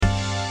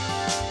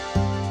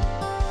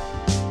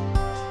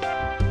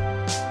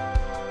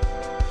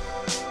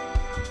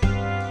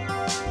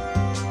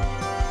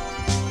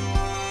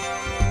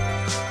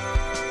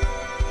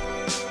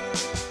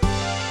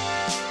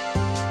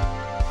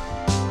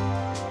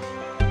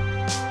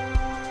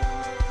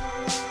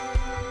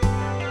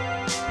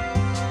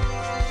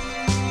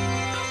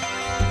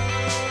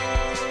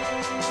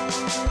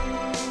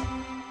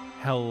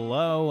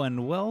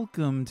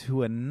welcome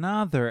to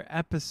another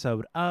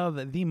episode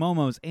of The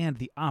Momos and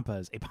the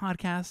Appas, a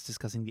podcast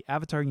discussing the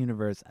Avatar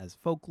universe as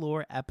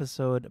folklore,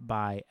 episode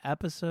by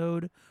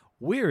episode.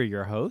 We're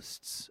your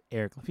hosts,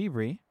 Eric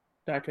Lefebvre,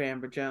 Dr.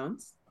 Amber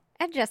Jones,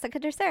 and Jessica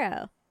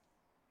Tercero.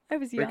 I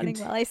was yawning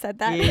while I said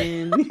that.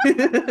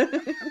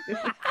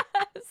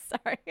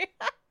 Sorry.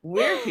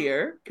 We're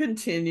here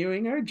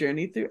continuing our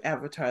journey through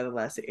Avatar: The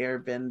Last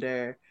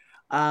Airbender.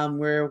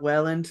 We're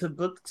well into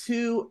book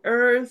 2.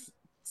 Earth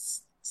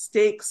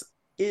stakes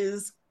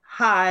is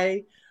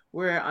high.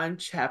 We're on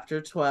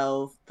chapter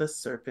 12, The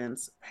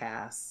Serpent's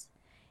Pass.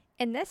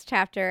 In this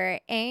chapter,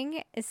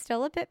 Aang is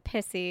still a bit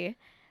pissy.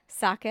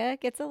 Sokka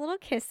gets a little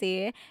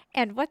kissy.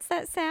 And what's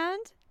that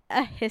sound?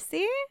 A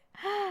hissy?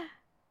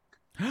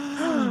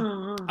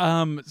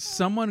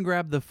 Someone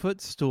grab the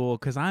footstool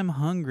because I'm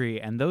hungry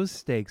and those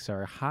stakes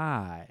are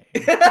high.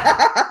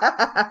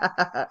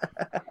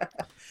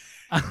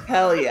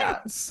 Hell yeah.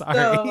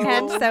 Sorry.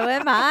 And so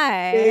am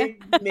I. They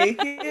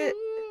make it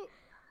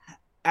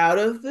out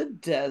of the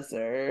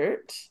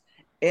desert.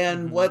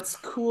 And what's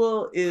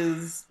cool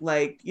is,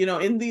 like, you know,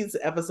 in these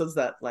episodes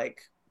that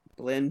like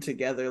blend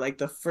together, like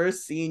the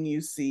first scene you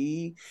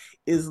see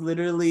is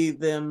literally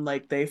them,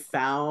 like they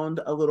found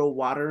a little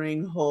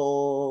watering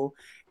hole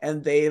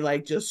and they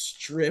like just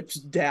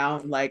stripped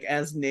down like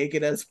as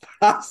naked as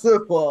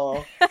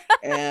possible.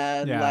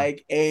 And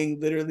like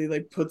Aang literally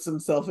like puts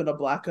himself in a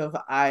block of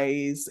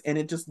ice and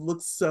it just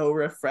looks so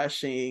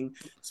refreshing,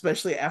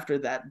 especially after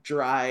that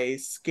dry,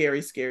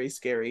 scary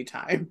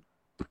time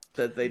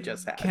that they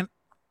just had.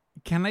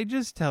 Can I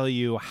just tell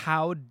you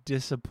how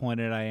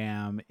disappointed I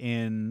am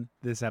in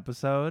this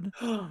episode?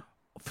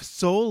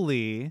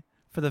 Solely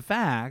for the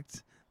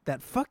fact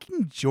that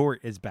fucking Jort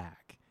is back.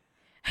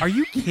 Are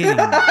you kidding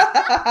me?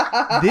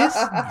 This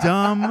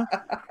dumb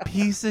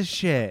piece of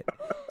shit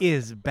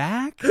is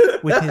back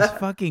with his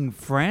fucking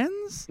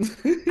friends?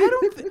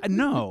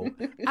 No,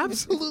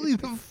 absolutely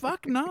the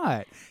fuck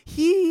not.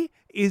 He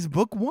is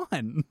book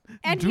 1.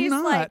 And do he's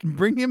not like,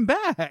 bring him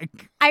back.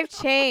 I've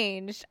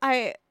changed.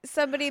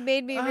 Somebody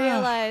made me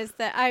realize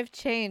that I've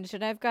changed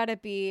and I've got to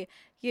be,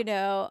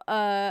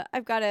 I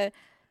got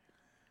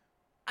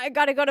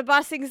to go to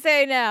Ba Sing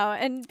Se now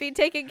and be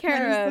taken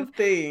care of. The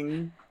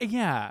thing.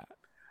 Yeah.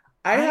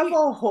 I have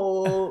a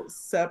whole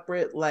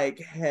separate like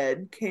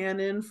head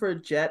canon for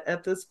Jet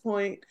at this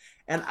point,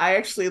 and I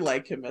actually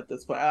like him at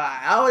this point.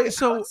 I'll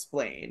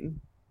explain.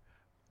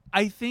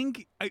 I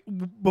think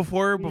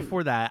before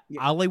that,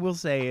 all I will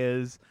say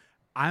is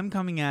I'm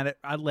coming at it.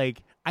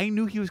 I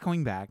knew he was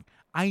coming back.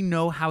 I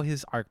know how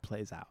his arc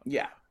plays out.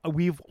 Yeah,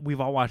 we've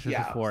all watched this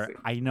before.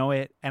 I know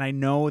it, and I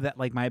know that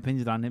like my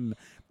opinions on him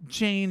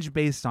change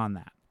based on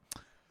that.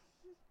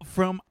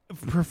 From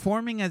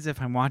performing as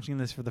if I'm watching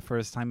this for the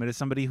first time, it is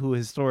somebody who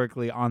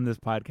historically on this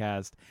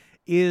podcast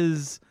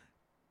is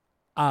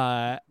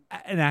an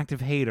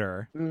active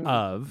hater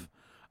of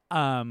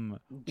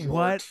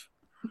what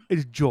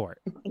is Jort.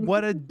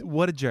 What a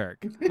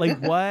jerk. Like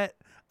what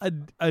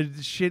a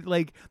shit.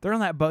 Like they're on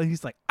that boat.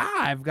 He's like,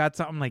 I've got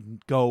something. Like,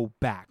 go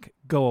back,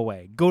 go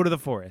away, go to the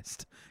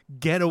forest,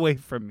 get away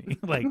from me.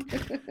 Like,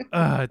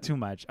 too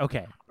much.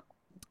 Okay.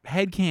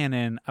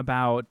 Headcanon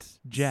about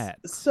Jet.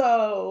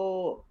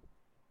 So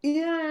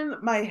in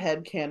my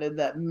headcanon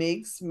that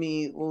makes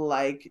me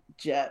like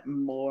Jet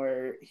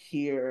more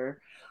here,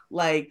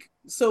 like,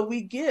 so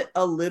we get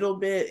a little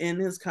bit in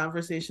his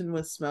conversation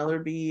with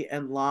Smellerbee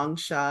and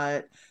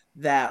Longshot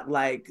that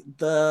like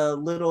the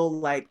little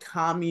like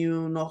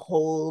commune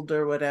hold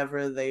or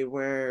whatever they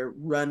were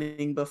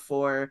running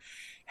before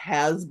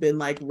has been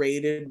like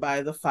raided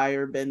by the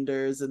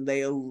firebenders, and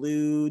they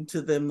allude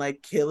to them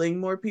like killing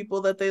more people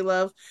that they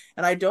love.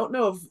 And I don't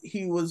know if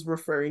he was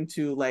referring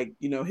to like,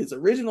 you know, his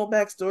original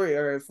backstory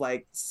or if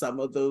like some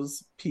of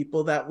those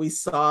people that we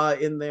saw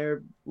in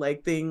their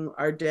like thing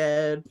are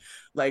dead.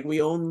 Like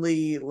we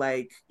only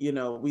like, you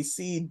know, we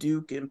see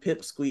Duke and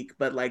Pipsqueak,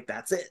 but like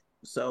that's it.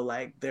 So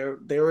like there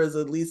was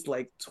at least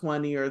like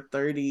 20 or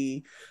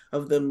 30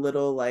 of them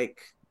little like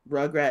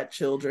Rugrat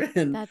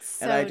children. That's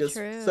so and I just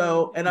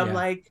true. I'm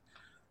like,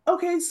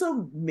 okay,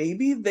 so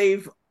maybe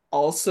they've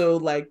also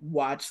like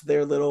watched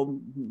their little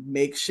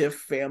makeshift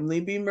family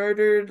be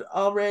murdered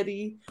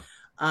already.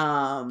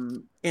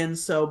 And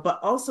so, but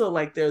also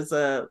like there's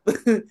a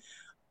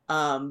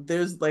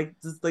there's like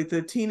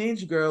the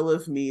teenage girl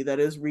of me that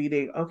is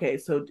reading, okay,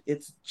 so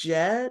it's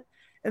Jet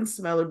and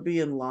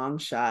Smellerbee and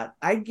Longshot.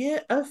 I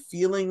get a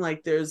feeling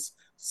like there's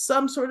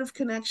some sort of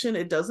connection.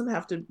 It doesn't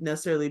have to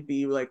necessarily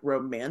be like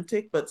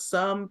romantic, but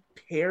some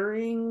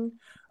pairing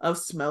of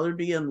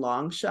Smellerbee and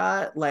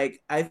Longshot.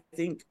 Like I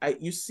think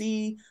you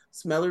see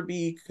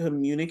Smellerbee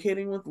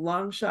communicating with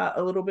Longshot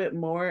a little bit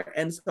more,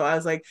 and so I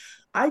was like,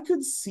 I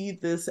could see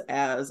this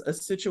as a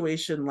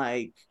situation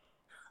like,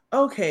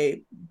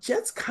 okay,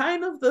 Jet's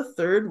kind of the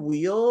third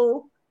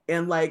wheel,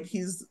 and like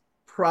he's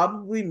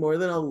probably more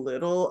than a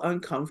little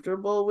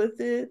uncomfortable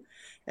with it.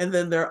 And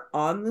then they're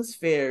on this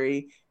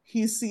ferry.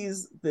 He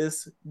sees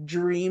this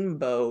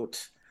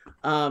dreamboat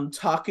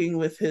talking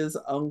with his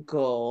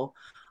uncle.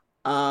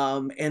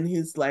 And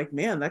he's like,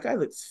 man, that guy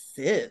looks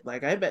fit.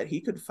 Like, I bet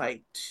he could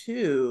fight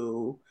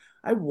too.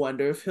 I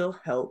wonder if he'll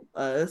help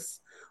us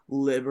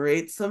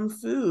liberate some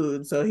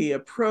food. So he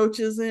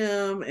approaches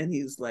him and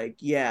he's like,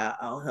 yeah,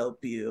 I'll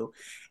help you.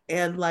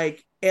 And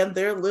like, and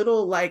their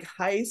little like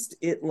heist,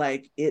 it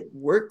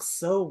works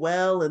so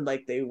well, and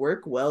like they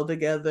work well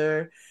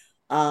together.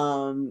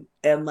 And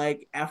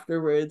like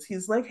afterwards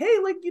he's like, hey,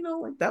 like,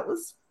 like that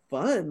was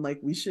fun, like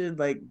we should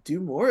like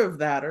do more of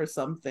that or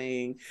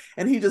something.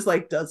 And he just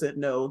like doesn't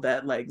know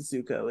that like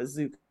Zuko is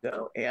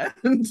Zuko,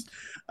 and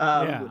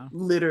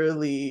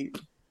literally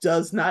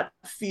does not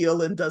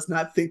feel and does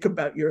not think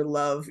about your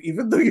love,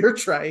 even though you're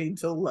trying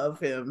to love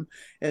him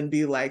and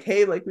be like,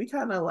 hey, like we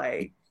kind of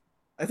like,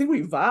 I think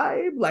we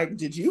vibe. Like,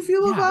 did you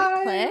feel a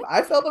vibe?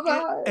 I felt a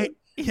vibe.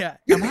 Yeah.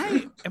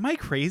 Am I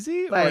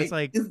crazy? Like, or it's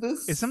like,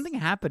 is something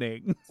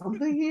happening?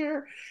 Something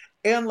here?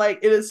 And like,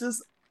 it is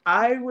just,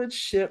 I would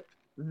ship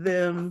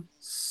them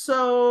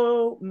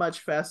so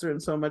much faster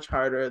and so much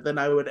harder than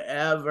I would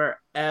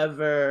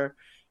ever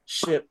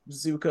ship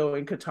Zuko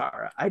and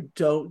Katara. I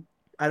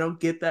don't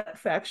get that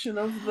faction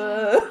of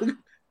the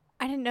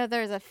I didn't know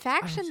there was a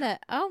faction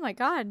that, oh my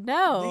god,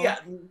 no. Yeah.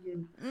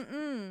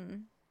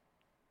 Mm-mm.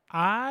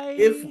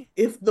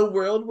 If the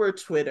world were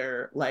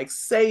Twitter, like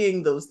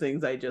saying those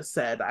things I just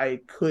said, I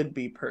could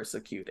be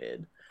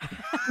persecuted. To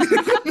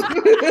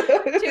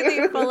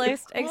the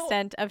fullest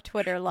extent of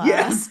Twitter law.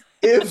 Yes.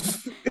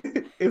 If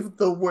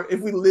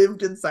we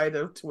lived inside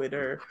of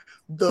Twitter,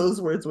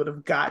 those words would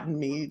have gotten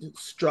me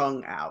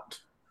strung out.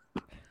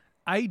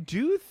 I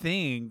do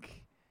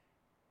think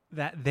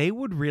that they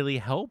would really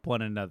help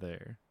one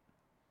another.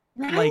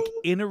 Right? Like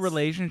in a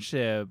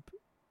relationship,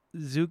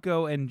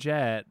 Zuko and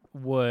Jet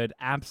would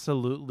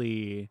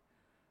absolutely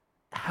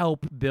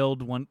help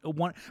build one,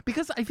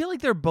 because I feel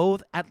like they're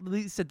both, at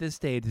least at this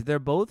stage, they're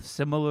both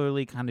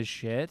similarly kind of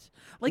shit.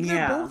 Like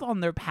they're both on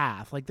their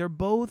path. Like they're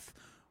both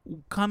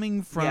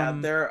coming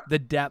from the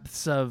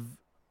depths of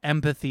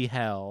empathy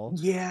hell.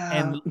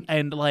 Yeah.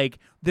 And like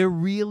they're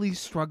really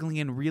struggling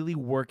and really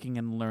working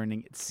and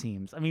learning, it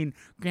seems. I mean,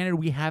 granted,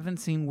 we haven't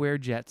seen where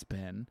Jet's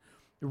been.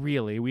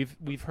 Really,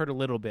 we've heard a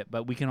little bit,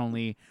 but we can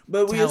only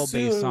tell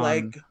based on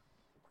like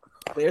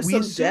there's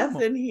some death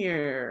in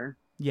here.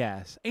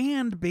 Yes,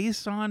 and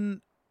based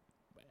on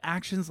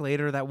actions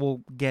later that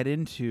we'll get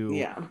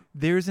into,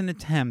 there's an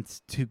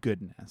attempt to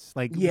goodness.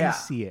 Like we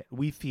see it,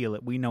 we feel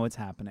it, we know it's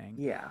happening.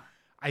 Yeah,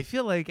 I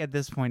feel like at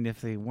this point,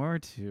 if they were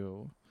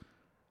to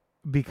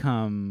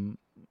become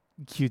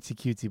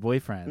cutesy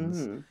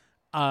boyfriends,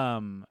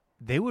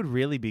 they would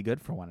really be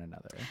good for one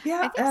another.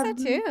 Yeah, I think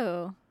so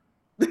too.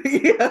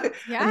 Yeah.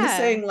 I'm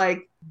saying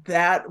like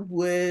that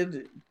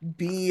would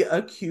be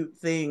a cute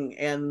thing,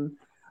 and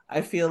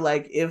I feel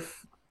like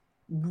if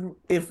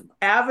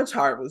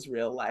Avatar was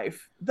real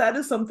life, that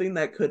is something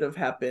that could have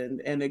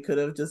happened, and it could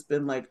have just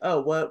been like,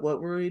 oh, what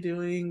were we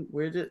doing?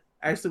 We're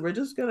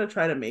just gonna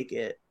try to make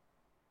it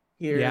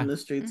here in the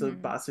streets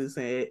of Ba Sing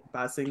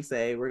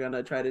Se. We're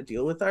gonna try to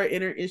deal with our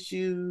inner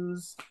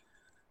issues.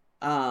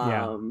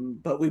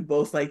 But we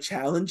both like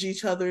challenge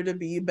each other to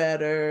be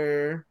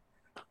better.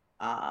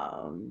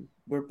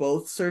 We're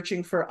both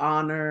searching for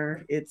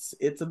honor. It's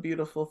a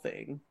beautiful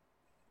thing.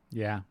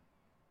 Yeah,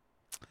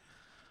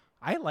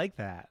 I like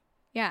that.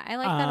 Yeah, I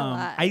like that a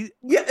lot. I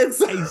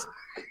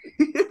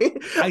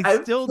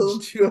still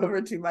pulled you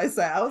over to my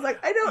side. I was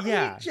like, I don't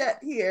need Jet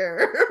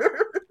here.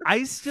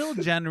 I still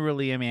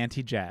generally am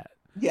anti-Jet.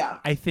 Yeah,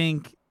 I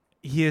think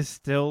he is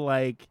still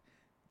like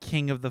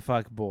king of the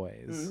fuck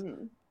boys.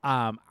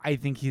 I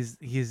think he's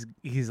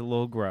a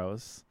little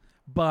gross,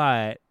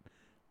 but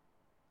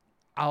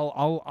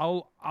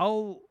I'll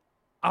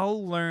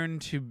learn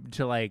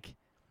to like.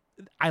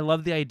 I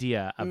love the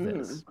idea of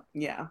this.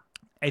 Yeah,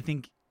 I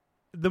think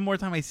the more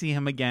time I see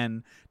him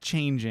again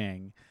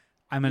changing,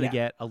 I'm gonna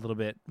get a little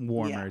bit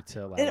warmer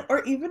to like,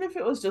 or even if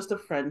it was just a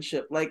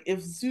friendship, like if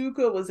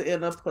Zuko was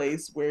in a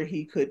place where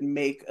he could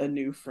make a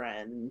new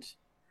friend,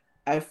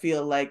 I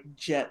feel like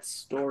Jet's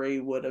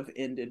story would have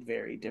ended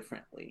very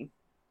differently.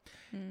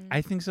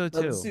 I think so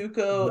too. But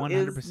Zuko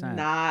 100%. Is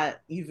not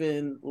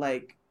even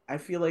like, I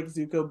feel like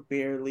Zuko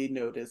barely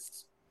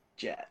noticed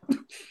Jet.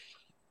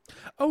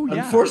 Oh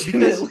yeah,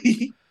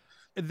 unfortunately.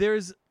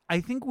 I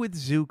think with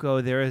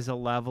Zuko there is a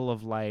level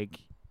of like,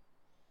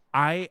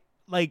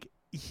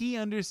 he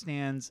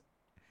understands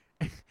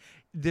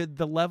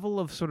the level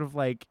of sort of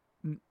like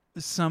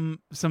some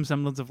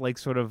semblance of like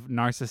sort of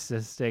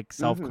narcissistic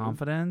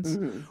self-confidence,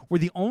 where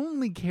the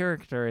only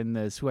character in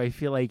this who I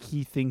feel like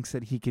he thinks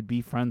that he could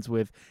be friends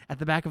with at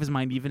the back of his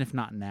mind, even if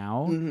not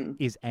now,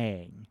 is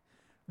Aang.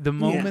 The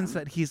moments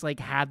that he's like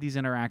had these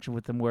interactions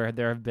with them where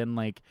there have been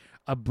like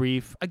a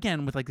brief,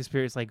 again with like the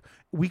spirits, like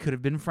we could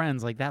have been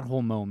friends, like that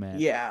whole moment.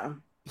 Yeah.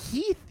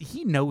 He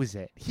knows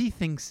it. He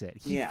thinks it.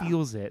 He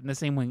feels it in the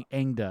same way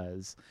Aang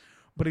does.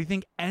 But I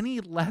think any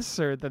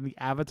lesser than the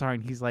Avatar,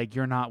 and he's like,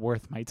 you're not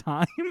worth my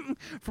time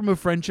from a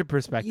friendship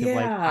perspective.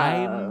 Like,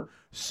 I'm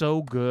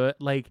so good.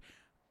 Like,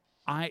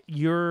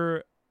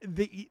 you're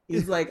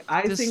He's like,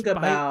 I think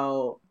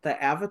about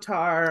the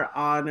Avatar,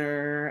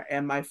 honor,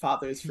 and my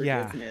father's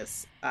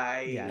forgiveness.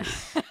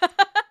 Yes.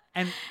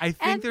 And I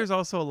think there's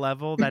also a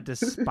level that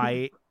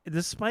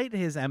despite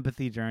his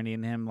empathy journey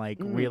and him like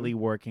really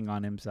working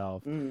on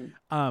himself,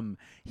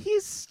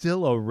 he's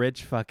still a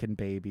rich fucking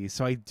baby.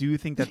 So I do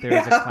think that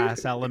there's a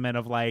class element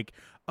of like,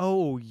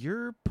 oh,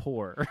 you're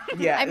poor.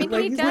 Yeah, I mean,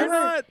 like,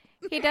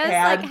 he does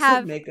like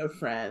have to make a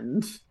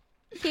friend.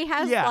 He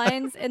has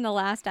lines in the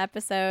last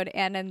episode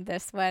and in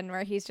this one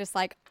where he's just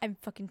like, I'm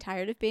fucking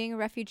tired of being a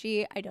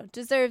refugee. I don't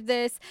deserve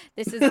this.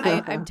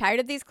 I'm tired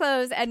of these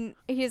clothes. And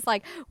he's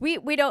like,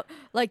 we don't,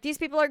 like, these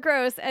people are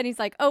gross. And he's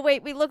like, oh,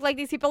 wait, we look like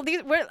these people.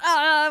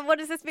 What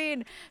does this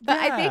mean? But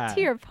I think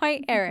to your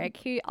point, Eric,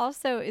 he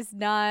also is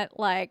not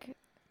like,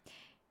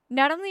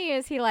 not only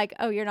is he like,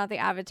 oh, you're not the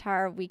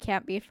Avatar, we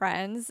can't be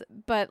friends,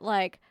 but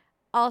like,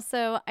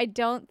 also, I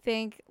don't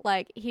think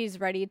like he's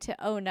ready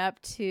to own up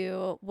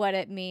to what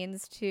it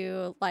means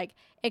to like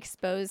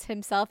expose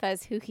himself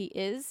as who he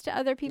is to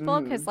other people.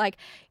 Because like,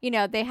 you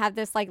know, they have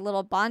this like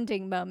little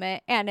bonding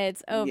moment and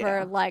it's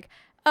over like,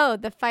 oh,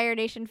 the Fire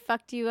Nation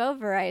fucked you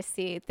over. I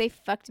see. They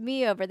fucked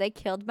me over. They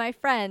killed my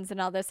friends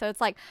and all this. So it's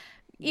like,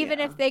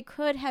 even if they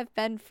could have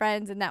been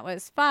friends and that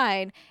was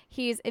fine,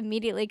 he's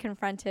immediately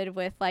confronted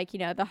with like, you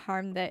know, the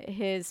harm that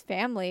his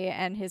family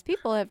and his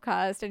people have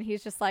caused. And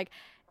he's just like,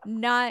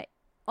 not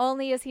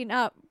only is he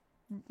not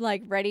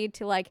like ready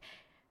to like,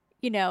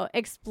 you know,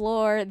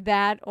 explore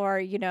that or,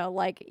 you know,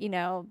 like, you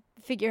know,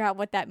 figure out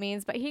what that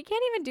means, but he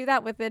can't even do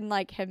that within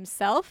like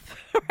himself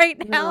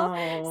right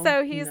now.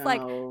 So he's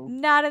like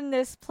not in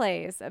this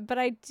place. But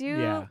I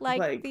do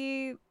like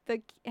the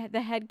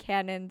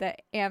headcanon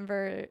that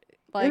Amber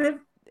like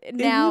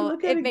now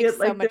it makes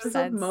so much sense.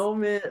 There's a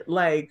moment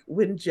like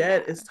when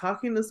Jet is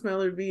talking to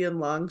Smeller B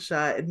and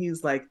Longshot and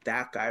he's like,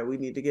 that guy, we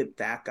need to get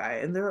that guy.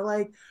 And they're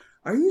like,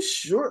 are you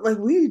sure? Like,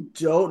 we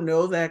don't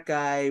know that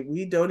guy.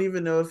 We don't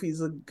even know if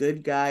he's a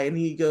good guy. And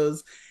he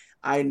goes,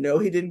 I know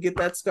he didn't get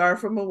that scar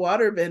from a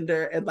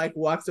waterbender, and like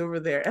walks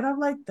over there. And I'm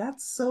like,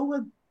 that's so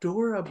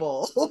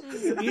adorable.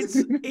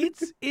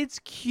 It's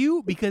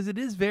cute because it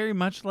is very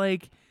much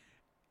like,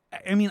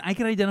 I mean, I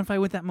can identify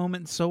with that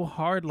moment so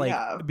hard,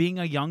 like being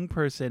a young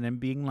person and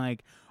being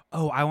like,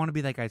 oh, I want to be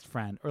that guy's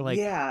friend, or like,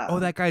 oh,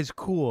 that guy's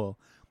cool.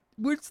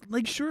 Where it's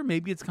like, sure,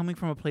 maybe it's coming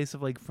from a place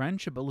of like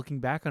friendship, but looking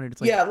back on it,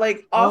 it's like,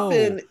 like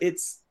often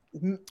it's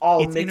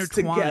all mixed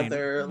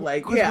together.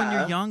 Like, when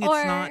you're young,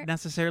 it's not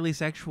necessarily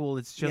sexual.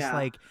 It's just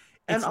like,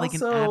 it's like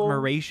also, an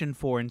admiration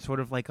for and sort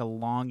of like a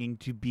longing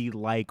to be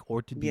like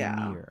or to be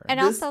near. And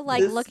also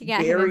like looking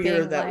at him and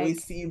being that like, we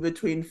see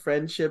between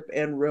friendship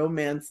and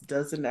romance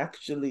doesn't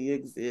actually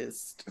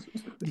exist.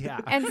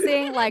 And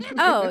seeing like,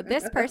 oh,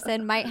 this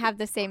person might have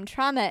the same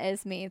trauma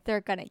as me.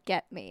 They're gonna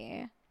get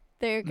me.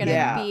 They're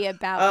gonna be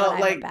about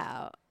what I'm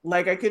about.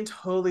 Like, I can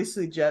totally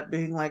see Jet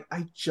being like,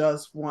 I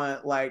just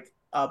want like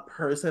a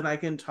person I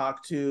can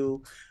talk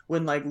to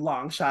when like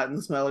Longshot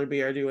and Smeller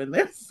B are doing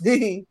their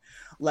thing,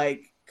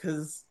 like,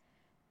 because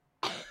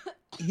I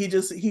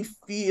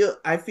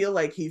feel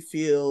like he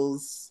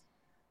feels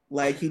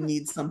like he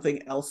needs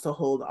something else to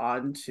hold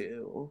on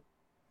to,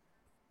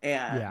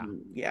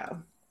 and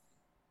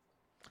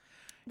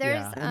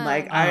and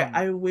like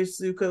I wish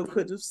Zuko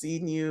could have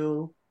seen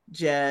you,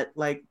 Jet.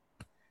 Like,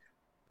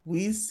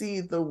 we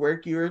see the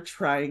work you're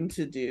trying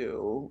to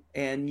do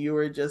and you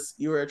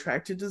were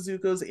attracted to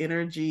Zuko's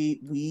energy.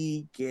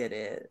 We get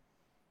it.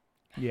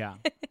 Yeah.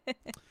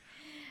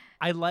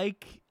 I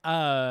like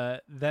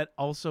that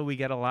also we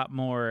get a lot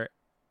more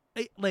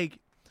like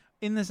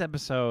in this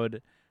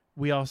episode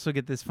we also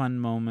get this fun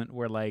moment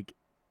where like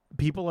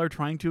people are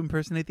trying to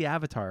impersonate the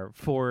Avatar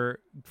for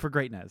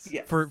greatness,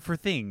 for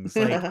things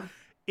like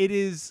it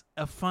is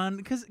a fun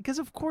because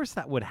of course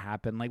that would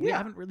happen. Like we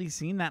haven't really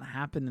seen that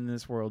happen in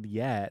this world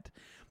yet,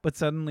 but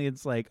suddenly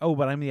it's like, oh,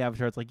 but I'm the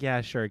Avatar. It's like,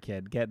 yeah, sure,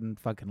 kid, get in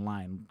fucking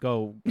line,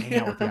 go hang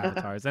out with the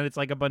Avatars, and it's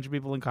like a bunch of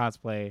people in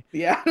cosplay.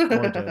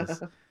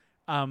 Gorgeous.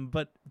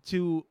 But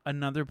to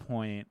another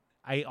point,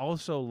 I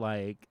also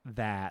like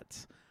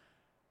that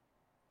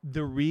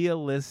the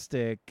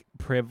realistic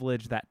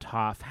privilege that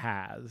Toph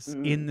has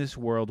in this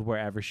world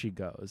wherever she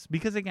goes.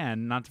 Because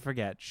again, not to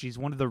forget, she's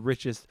one of the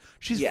richest.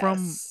 She's from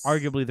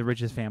arguably the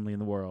richest family in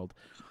the world.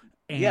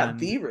 And,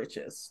 the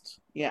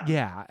richest.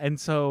 Yeah. And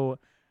so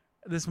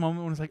this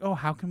moment when it's like, oh,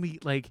 how can we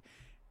like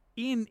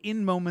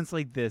in moments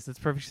like this, it's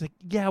perfect. She's like,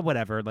 yeah,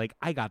 whatever. Like,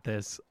 I got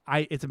this.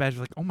 It's a matter of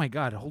like, oh my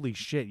God, holy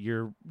shit,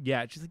 you're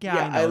She's like,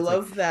 I know. I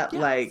love that.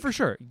 Like, for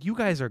sure, you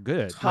guys are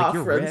good. Toph like,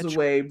 you're runs rich.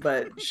 away,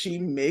 but she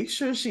makes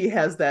sure she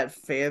has that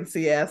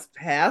fancy ass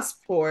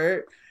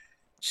passport.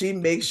 She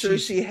makes sure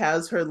she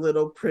has her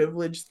little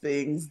privilege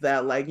things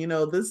that, like, you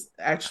know, this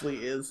actually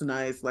is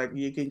nice. Like,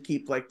 you can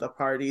keep like the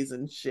parties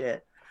and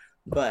shit,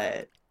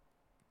 but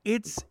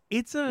it's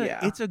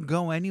a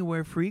go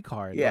anywhere free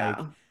card. Yeah.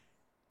 Like,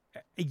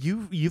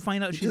 you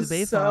find out she's a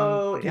Bayfong.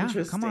 So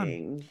interesting. Come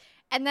on.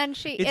 And then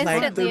she it's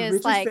instantly like the is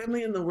richest like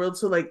family in the world,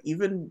 so like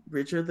even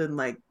richer than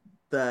like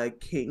the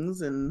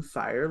kings and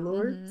fire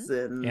lords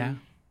and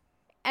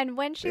And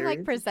when she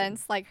like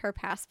presents like her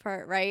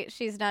passport, right?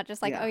 She's not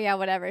just like, oh yeah,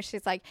 whatever.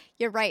 She's like,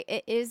 you're right.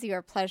 It is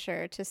your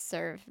pleasure to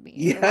serve me.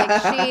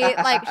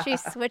 Yeah. Like she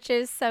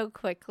switches so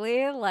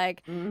quickly.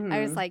 Like I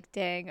was like,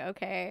 dang,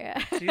 okay.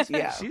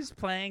 She's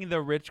playing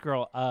the rich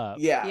girl up.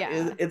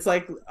 Yeah. It's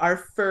like our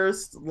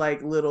first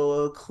like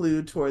little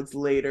clue towards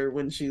later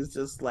when she's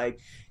just like,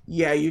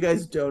 yeah, you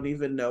guys don't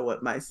even know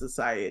what my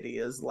society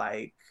is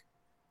like.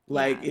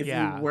 Like, if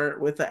you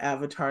weren't with the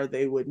Avatar,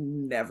 they would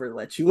never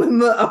let you in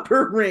the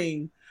upper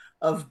ring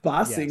of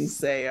bossing,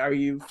 say. Are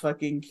you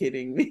fucking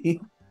kidding me?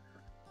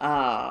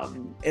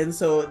 And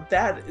so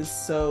that is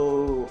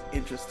so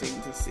interesting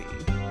to see.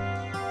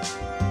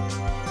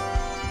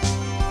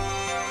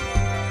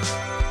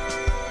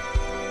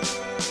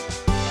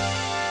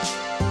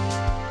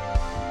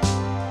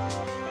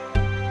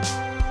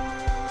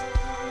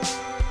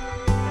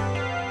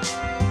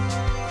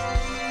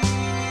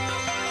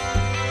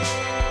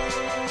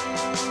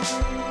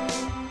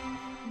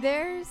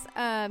 There's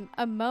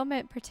a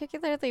moment,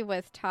 particularly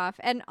with Toph,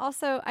 and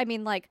also, I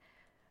mean, like,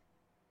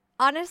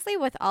 honestly,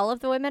 with all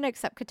of the women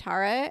except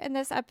Katara in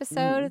this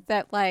episode,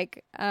 that,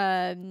 like,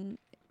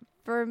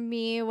 for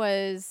me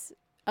was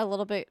a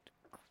little bit,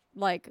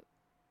 like,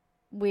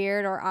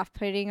 weird or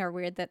off-putting or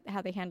weird that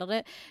how they handled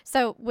it.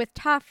 So with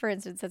Toph, for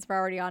instance, since we're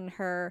already on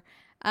her,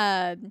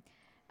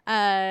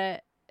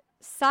 Sokka,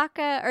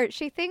 or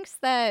she thinks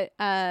that,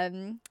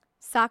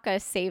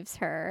 Sokka saves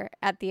her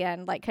at the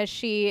end, like, because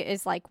she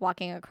is like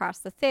walking across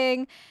the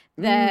thing,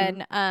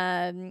 then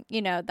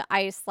you know, the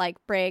ice like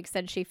breaks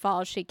and she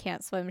falls, she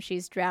can't swim,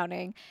 she's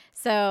drowning.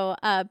 So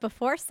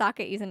before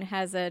Sokka even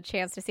has a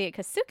chance to see it,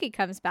 because Suki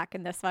comes back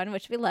in this one,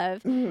 which we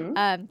love,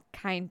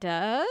 kind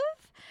of,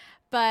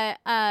 but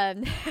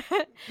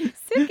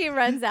Suki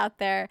runs out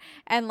there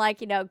and,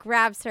 like, you know,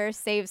 grabs her,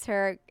 saves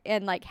her,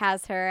 and like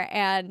has her,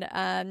 and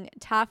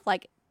Toph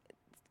like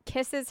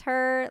kisses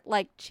her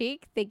like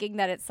cheek, thinking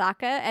that it's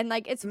Sokka, and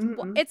like it's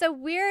a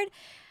weird.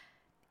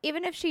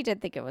 Even if she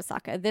did think it was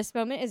Sokka, this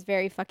moment is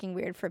very fucking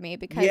weird for me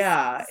because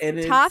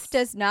Toph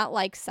does not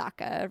like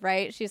Sokka,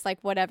 right? She's like,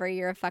 whatever,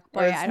 you're a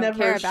fuckboy. I don't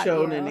care about you.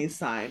 Never shown any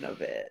sign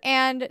of it.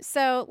 And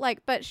so,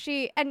 like, but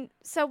she, and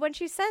so when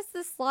she says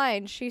this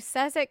line, she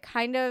says it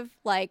kind of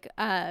like,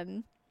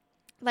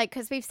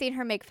 because we've seen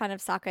her make fun of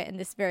Sokka in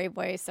this very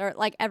voice, or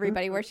like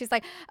everybody, where she's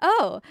like,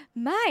 oh,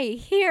 my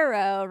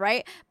hero,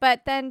 right?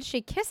 But then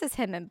she kisses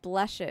him and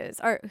blushes,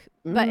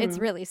 but it's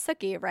really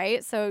Suki,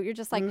 right? So you're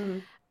just like,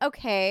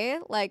 okay,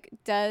 like,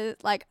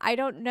 I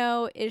don't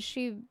know, is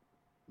she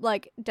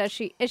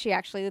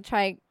actually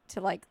trying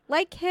to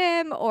like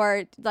him,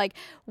 or like,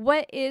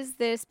 what is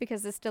this?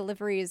 Because this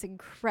delivery is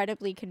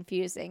incredibly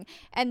confusing.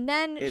 And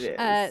then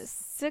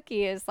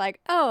Suki is like,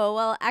 oh,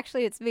 well,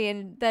 actually it's me.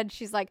 And then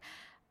she's like,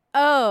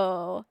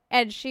 oh,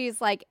 and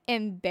she's like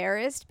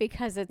embarrassed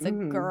because it's a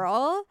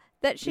girl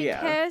that she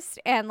kissed,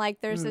 and like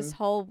there's this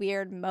whole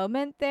weird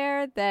moment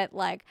there that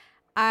like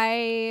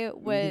I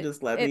would you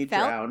just let me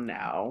drown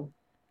now.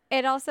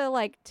 It also,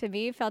 like, to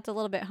me, felt a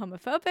little bit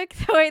homophobic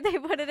the way they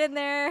put it in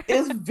there.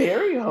 It's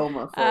very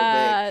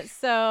homophobic.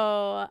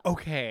 So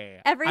okay,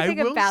 everything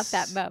about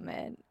that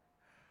moment.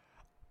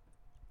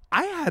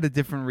 I had a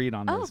different read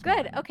on this. Oh,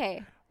 good. One.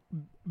 Okay.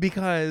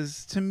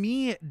 Because to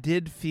me, it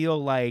did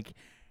feel like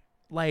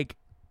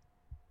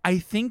I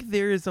think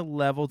there is a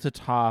level to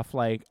Toph,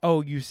 like,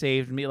 oh, you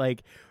saved me,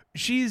 like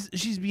she's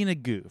being a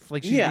goof,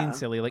 like she's being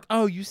silly, like,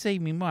 oh, you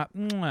saved me,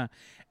 mwah.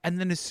 And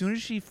then as soon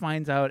as she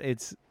finds out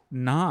it's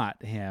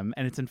not him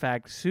and it's in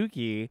fact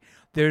Suki,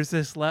 there's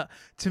this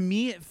to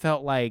me it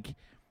felt like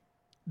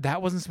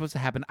that wasn't supposed to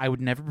happen. I would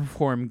never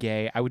perform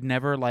gay. I would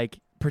never like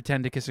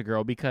pretend to kiss a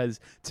girl, because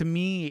to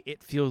me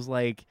it feels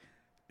like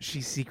she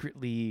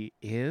secretly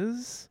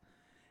is.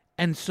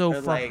 And so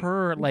for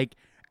her, like,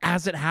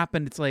 as it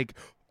happened, it's like,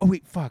 oh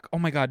wait, fuck, oh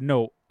my god,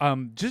 no,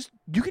 just,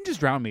 you can just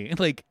drown me,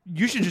 like,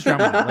 you should just drown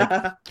me,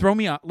 like, throw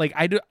me out, like,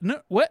 I do, no,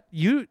 what,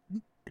 you,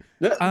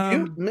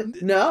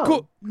 no,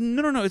 cool,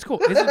 no, it's cool,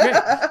 this is great.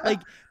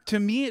 Like, to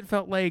me it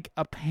felt like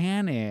a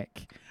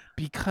panic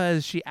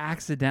because she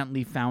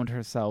accidentally found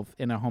herself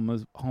in a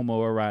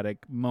homoerotic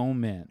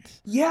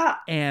moment. Yeah.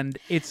 And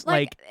it's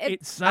like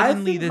it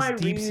suddenly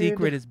this deep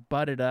secret is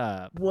butted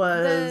up.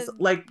 Was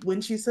like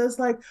when she says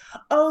like,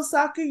 oh,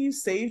 Sokka, you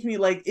saved me,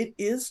 like, it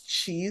is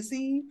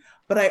cheesy,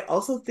 but I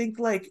also think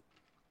like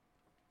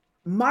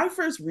my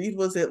first read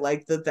was it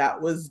like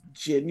that was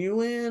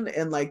genuine,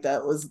 and like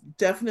that was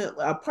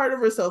definitely a part of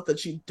herself that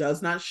she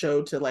does not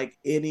show to like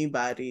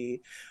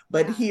anybody,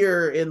 but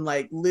here in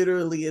like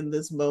literally in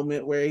this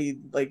moment where he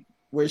like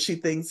where she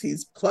thinks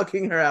he's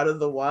plucking her out of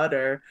the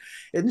water,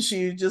 and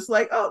she just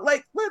like, oh,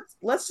 like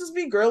let's just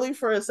be girly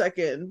for a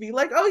second and be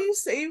like, oh, you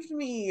saved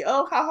me,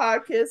 oh, haha,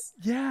 kiss,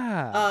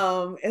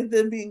 and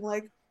then being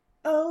like,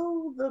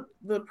 oh,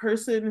 the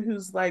person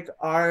whose like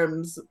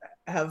arms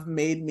have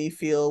made me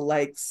feel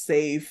like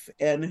safe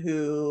and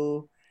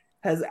who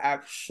has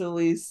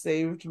actually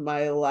saved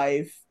my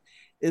life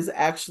is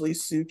actually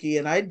Suki.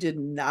 And I did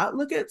not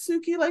look at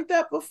Suki like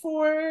that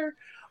before,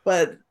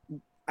 but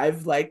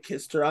I've like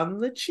kissed her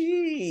on the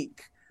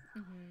cheek.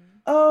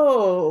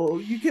 oh,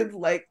 you could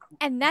like,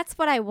 and that's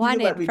what I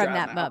wanted from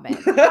that now.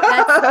 moment.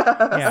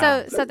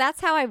 So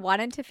that's how I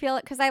wanted to feel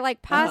it, because I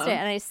like paused it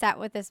and I sat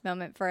with this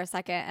moment for a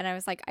second and I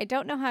was like, I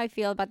don't know how I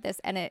feel about this,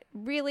 and it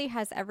really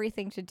has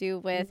everything to do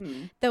with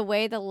the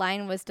way the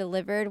line was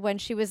delivered when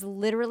she was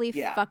literally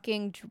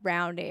fucking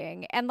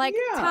drowning. And like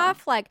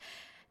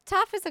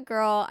Toph is a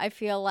girl, I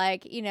feel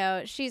like, you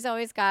know, she's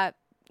always got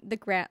the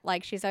grant,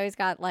 like she's always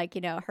got like, you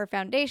know, her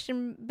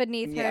foundation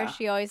beneath her.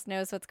 She always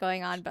knows what's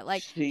going on, but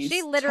like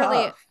she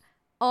literally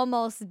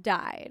almost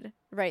died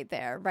right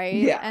there,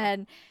 right?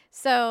 And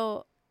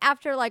so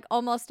after like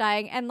almost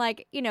dying, and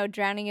like, you know,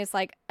 drowning is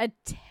like a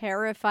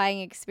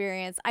terrifying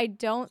experience. I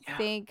don't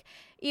think,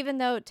 even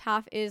though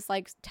Toph is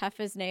like tough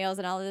as nails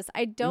and all of this,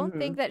 I don't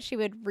think that she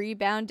would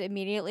rebound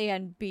immediately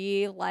and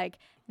be like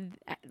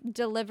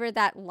deliver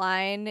that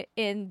line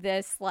in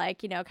this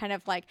like, you know, kind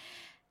of like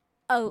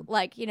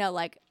like, you know,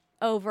 like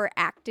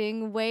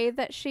overacting way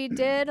that she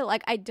did.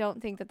 Like, I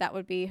don't think that that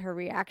would be her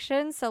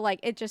reaction. So like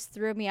it just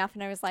threw me off,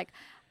 and I was like,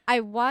 I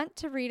want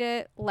to read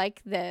it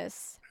like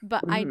this,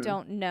 but I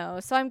don't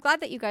know. So I'm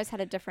glad that you guys had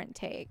a different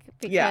take,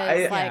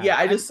 because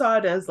I just saw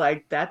it as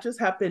like that just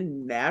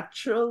happened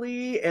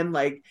naturally, and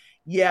like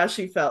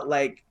she felt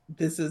like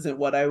this isn't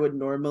what I would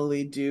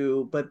normally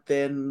do, but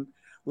then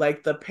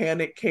like the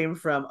panic came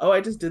from, oh, I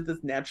just did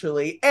this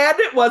naturally, and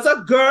it was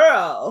a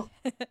girl.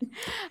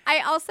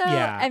 I also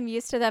am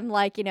used to them,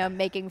 like, you know,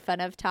 making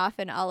fun of Toph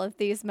in all of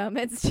these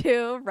moments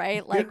too,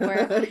 right? Like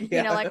where,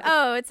 you know, like,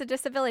 oh, it's a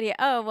disability.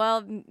 Oh,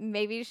 well,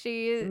 maybe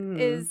she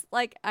is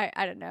like,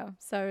 I don't know.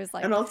 So I was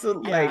like, and also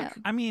like,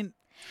 I mean,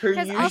 her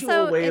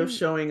usual way of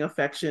showing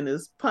affection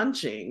is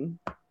punching,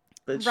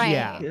 but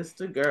she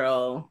kissed a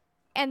girl.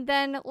 And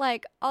then,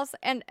 like, also,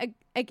 and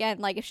again,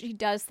 like, if she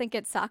does think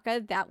it's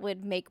Sokka, that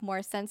would make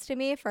more sense to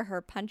me for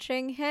her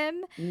punching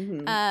him.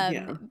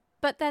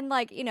 But then,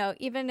 like, you know,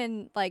 even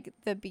in, like,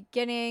 the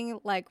beginning,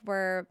 like,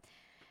 where,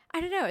 I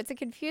don't know, it's a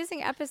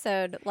confusing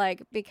episode,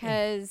 like,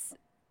 because,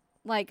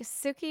 like,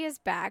 Suki is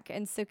back,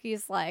 and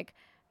Suki's like,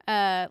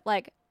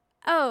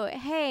 oh,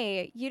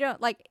 hey, you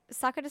don't, like,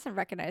 Sokka doesn't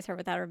recognize her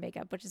without her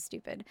makeup, which is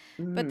stupid.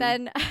 But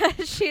then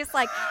she's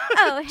like,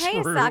 oh,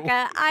 hey,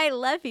 Sokka, I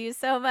love you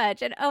so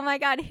much. And oh my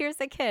God,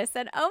 here's a kiss.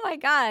 And oh my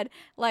God,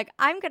 like,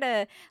 I'm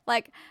gonna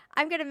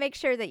make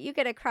sure that you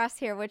get across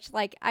here, which,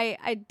 like,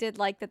 I did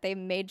like that they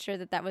made sure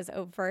that that was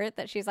overt,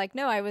 that she's like,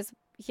 no, I was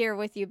here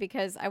with you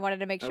because I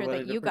wanted to make sure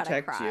that you got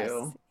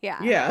across.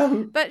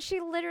 Yeah. But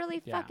she literally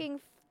fucking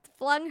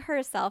flung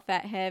herself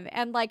at him,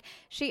 and like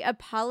she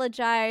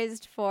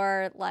apologized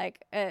for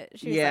like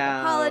she was like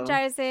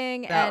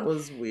apologizing, that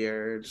was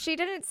weird. She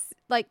didn't,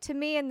 like, to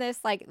me in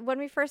this, like, when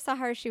we first saw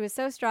her, she was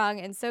so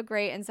strong and so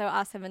great and so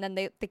awesome, and then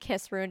the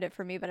kiss ruined it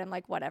for me, but I'm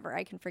like, whatever,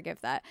 I can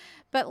forgive that.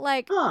 But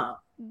like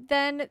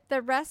then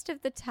the rest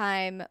of the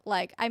time,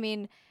 like, I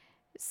mean,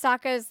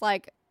 Sokka's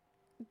like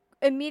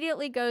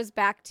immediately goes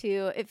back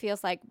to, it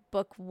feels like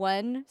book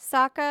one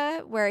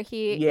Sokka, where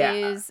he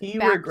is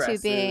back regresses.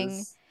 To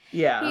being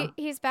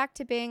he's back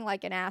to being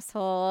like an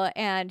asshole,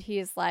 and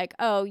he's like,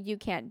 oh, you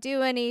can't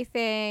do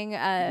anything,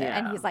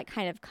 and he's like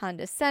kind of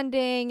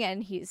condescending,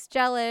 and he's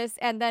jealous,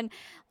 and then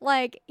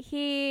like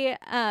he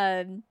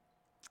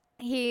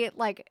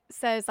like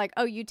says like,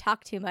 oh, you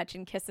talk too much,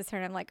 and kisses her,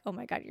 and I'm like, oh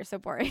my God, you're so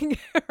boring.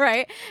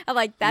 Right? I'm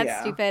like,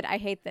 that's stupid, I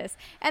hate this.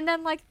 And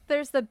then like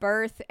there's the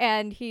birth,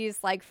 and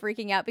he's like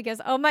freaking out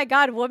because, oh my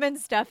God, woman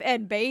stuff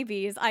and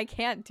babies, I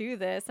can't do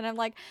this. And I'm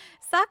like,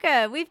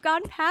 Sokka, we've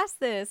gone past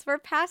this, we're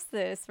past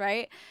this,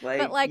 right? Like,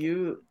 but like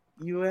you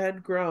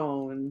had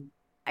grown.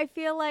 I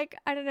feel like,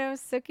 I don't know,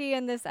 Suki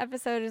in this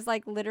episode is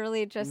like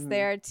literally just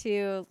there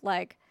to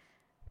like,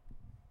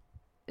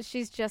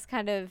 she's just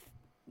kind of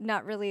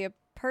not really a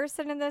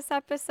person in this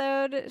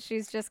episode.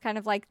 She's just kind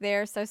of like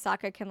there so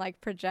Sokka can like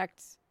project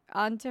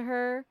onto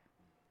her.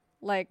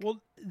 Like,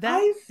 well, that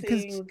I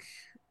think,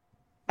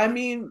 I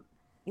mean,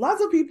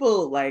 lots of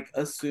people like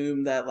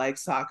assume that like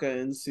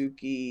Sokka and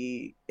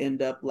Suki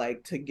end up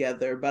like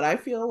together, but I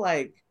feel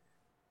like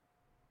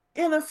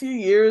in a few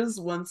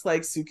years, once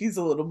like Suki's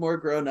a little more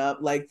grown up,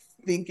 like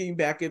thinking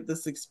back at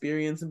this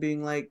experience and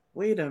being like,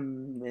 wait a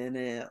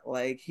minute,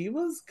 like he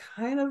was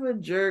kind of a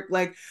jerk.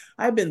 Like,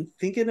 I've been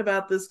thinking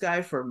about this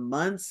guy for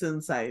months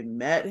since I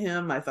met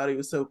him. I thought he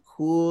was so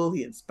cool.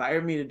 He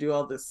inspired me to do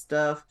all this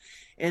stuff.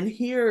 And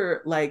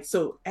here, like,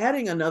 so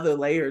adding another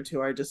layer to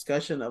our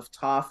discussion of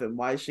Toph and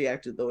why she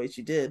acted the way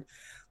she did.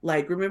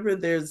 Like, remember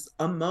there's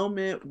a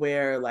moment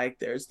where like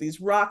there's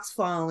these rocks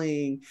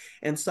falling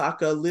and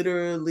Sokka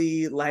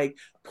literally like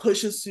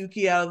pushes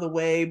Suki out of the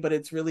way, but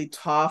it's really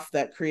Toph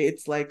that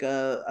creates like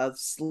a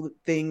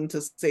thing to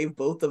save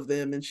both of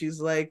them. And she's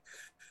like,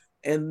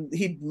 and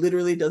he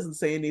literally doesn't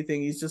say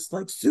anything. He's just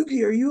like,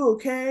 Suki, are you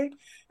okay?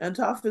 And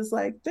Toph is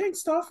like,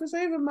 thanks, Toph, for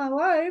saving my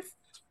life.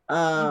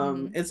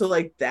 And so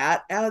like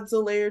that adds a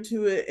layer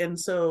to it. And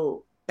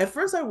so at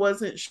first I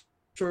wasn't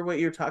sure what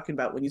you're talking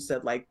about when you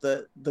said like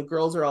the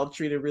girls are all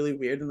treated really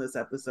weird in this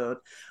episode,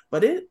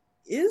 but it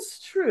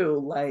is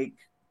true. Like,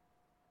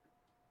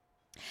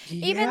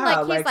 Even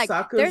like he's like,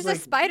 Sokka's, there's a like,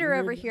 spider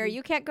over here.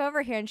 You can't go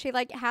over here. And she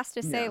like has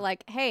to say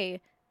like,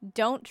 hey,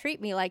 don't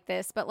treat me like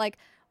this. But like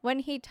when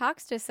he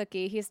talks to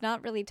Suki, he's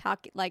not really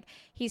talking like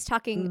he's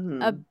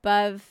talking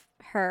above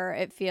her.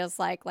 It feels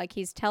like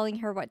he's telling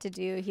her what to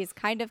do. He's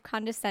kind of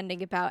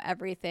condescending about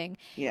everything.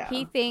 Yeah.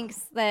 He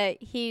thinks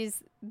that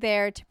he's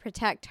there to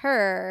protect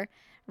her,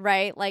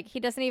 right? Like he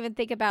doesn't even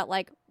think about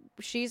like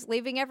she's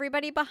leaving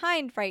everybody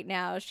behind right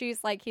now.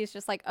 He's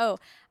just like, oh,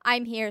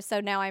 I'm here,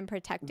 so now I'm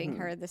protecting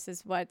her. This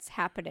is what's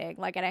happening.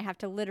 Like, and I have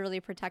to literally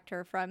protect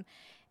her from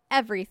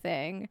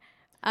everything.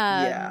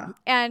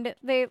 And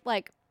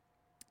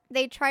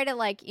they try to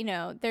like, you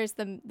know, there's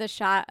the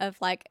shot of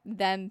like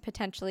them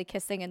potentially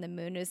kissing and the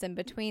moon is in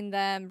between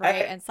them,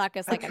 right? And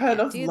Sokka's like, I kind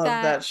of love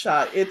that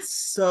shot. It's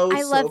so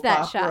I love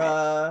that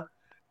shot.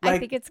 Like, I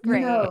think it's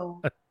great.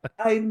 No,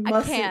 I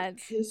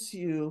mustn't kiss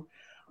you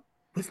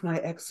with my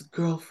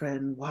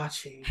ex-girlfriend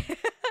watching.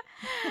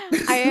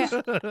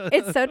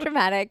 It's so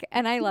dramatic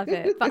and I love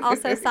it. But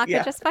also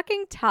Sokka just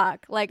fucking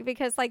talk. Like,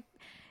 because like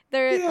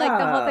they're like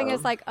the whole thing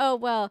is like, oh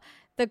well,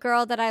 the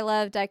girl that I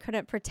loved I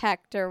couldn't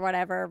protect or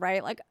whatever,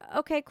 right? Like,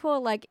 okay,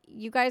 cool. Like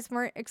you guys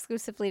weren't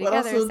exclusively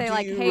together. Also, say do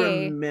like, you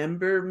hey,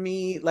 remember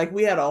me? Like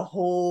we had a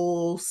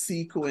whole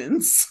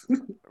sequence.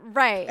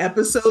 Right.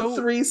 Episode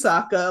 3,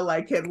 Sokka.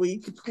 Like, can we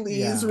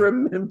please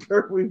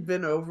remember we've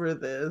been over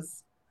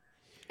this?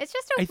 It's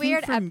just a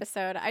weird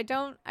episode.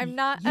 I'm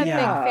not a big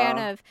fan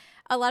of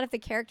a lot of the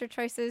character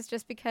choices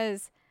just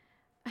because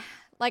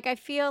like I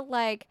feel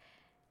like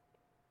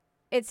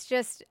it's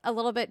just a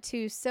little bit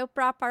too soap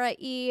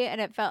opera-y and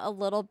it felt a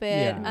little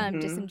bit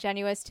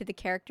disingenuous to the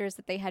characters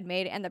that they had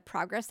made and the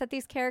progress that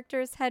these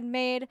characters had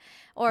made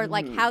or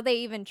like how they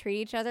even treat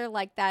each other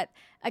like that.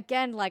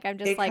 Again, like I'm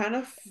just like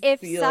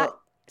if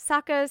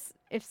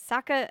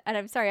Sokka, and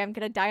I'm sorry, I'm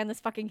gonna die on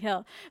this fucking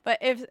hill, but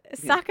if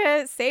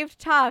Sokka saved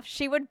Toph,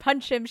 she would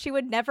punch him. She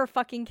would never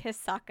fucking kiss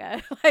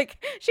Sokka.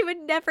 Like, she would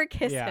never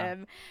kiss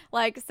him.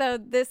 Like, so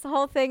this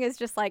whole thing is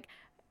just like,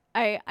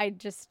 I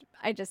just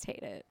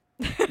hate it.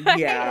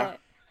 Yeah.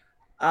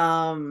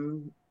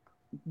 One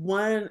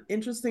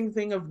interesting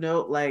thing of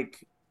note,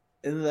 like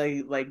in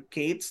the like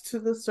gates to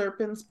the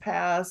Serpent's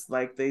Pass,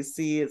 like they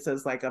see it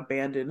says like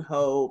abandoned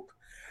hope,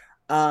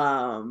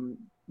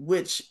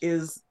 which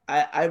is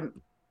I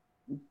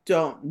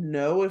don't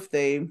know if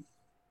they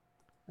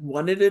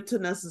wanted it to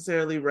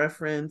necessarily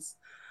reference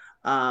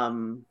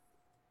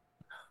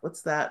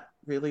what's that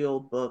really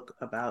old book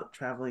about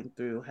traveling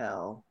through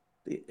hell,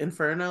 the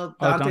Inferno,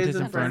 Dante's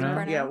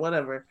Inferno. Yeah,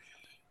 whatever.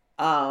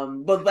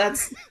 But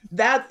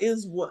that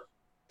is what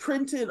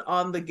printed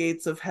on the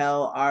gates of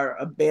hell are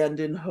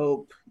abandoned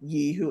hope,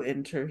 ye who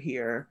enter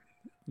here.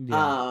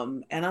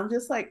 And I'm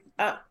just like,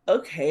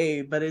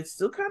 okay, but it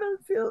still kind of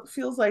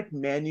feels like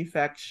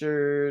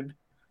manufactured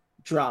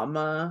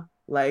drama.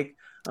 Like,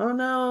 oh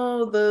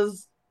no, the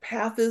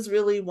path is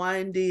really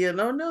windy, and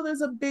oh no,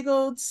 there's a big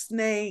old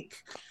snake.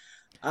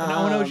 And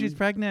oh no, she's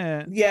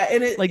pregnant. Yeah,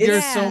 and it like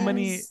there's so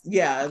many.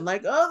 Yeah, and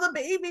like, oh, the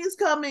baby's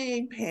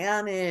coming,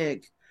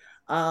 panic.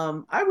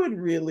 I would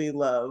really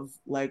love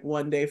like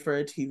one day for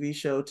a TV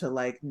show to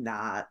like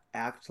not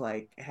act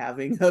like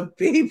having a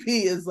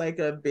baby is like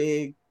a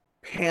big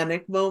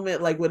panic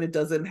moment, like when it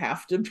doesn't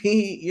have to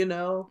be, you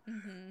know.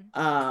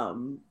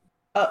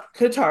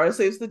 Katara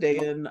saves the day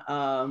and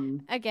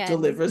again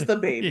delivers the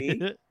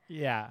baby.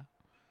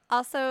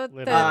 Also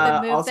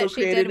the move that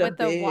she did with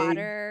the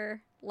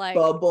water like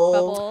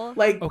bubble.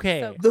 Like,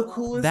 okay, the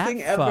coolest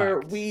thing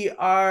ever. We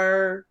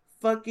are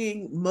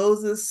fucking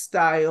Moses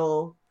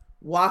style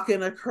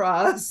walking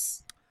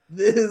across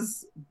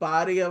this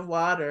body of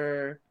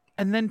water,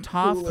 and then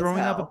Toph throwing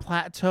up a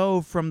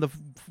plateau from the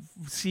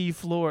sea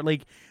floor.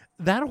 Like,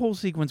 that whole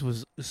sequence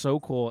was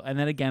so cool. And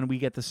then again, we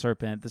get the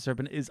Serpent. The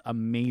Serpent is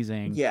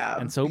amazing,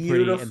 and so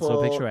pretty and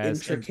so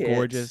picturesque and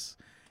gorgeous,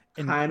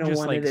 and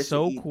just like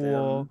so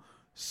cool,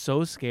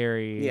 so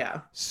scary,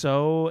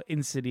 so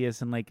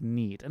insidious and like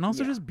neat, and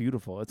also just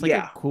beautiful. It's like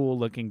a cool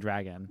looking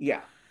dragon.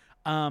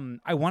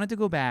 I wanted to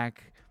go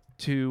back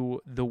to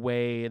the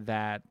way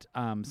that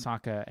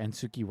Sokka and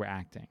Suki were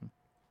acting,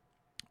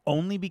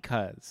 only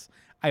because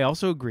I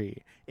also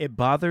agree it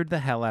bothered the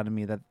hell out of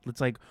me that it's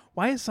like,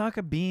 why is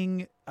Sokka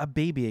being a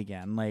baby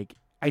again? Like,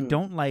 I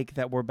don't like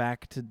that we're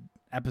back to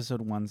episode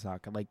 1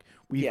 Sokka. Like,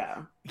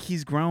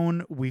 he's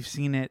grown, we've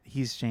seen it,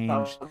 he's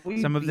changed.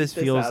 Some of this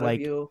feels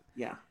like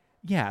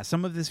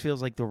some of this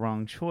feels like the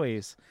wrong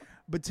choice.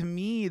 But to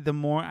me, the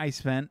more I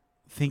spent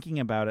thinking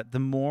about it, the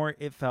more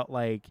it felt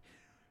like,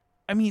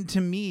 I mean,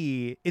 to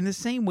me, in the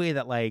same way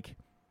that, like,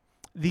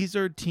 these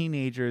are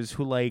teenagers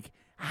who, like,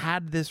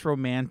 had this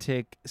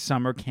romantic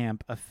summer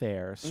camp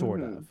affair,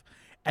 sort of.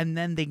 And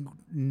then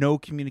no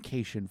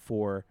communication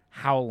for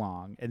how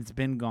long, and it's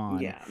been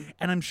gone.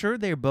 And I'm sure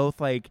they're both,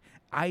 like,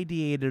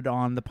 ideated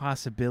on the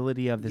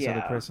possibility of this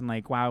other person.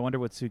 Like, wow, I wonder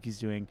what Suki's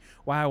doing.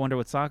 Wow, I wonder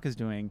what Sokka's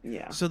doing.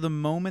 So the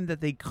moment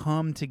that they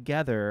come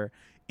together,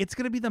 it's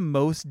going to be the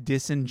most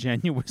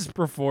disingenuous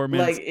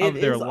performance of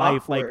their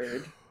life. Awkward.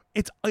 Like,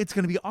 it's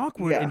going to be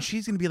awkward, and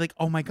she's going to be like,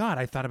 oh my God,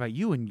 I thought about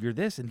you and you're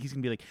this, and he's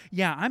going to be like,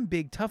 yeah, I'm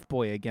big tough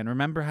boy again.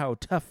 Remember how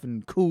tough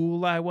and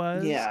cool I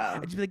was? Yeah.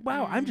 And she'd be like,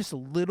 wow, I'm just a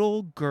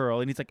little girl.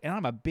 And he's like, and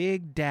I'm a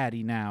big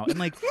daddy now. And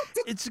like,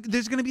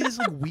 there's going to be this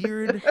like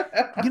weird,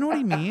 you know what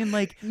I mean?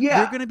 Like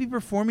they're going to be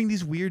performing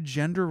these weird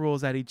gender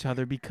roles at each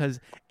other because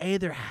A,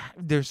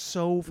 they're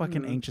so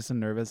fucking anxious and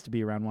nervous to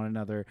be around one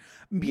another.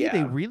 B,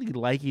 they really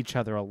like each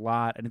other a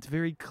lot, and it's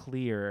very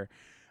clear.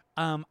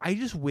 I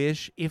just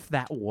wish if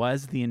that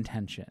was the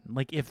intention,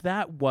 like if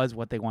that was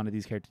what they wanted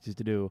these characters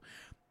to do,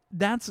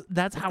 that's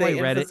how I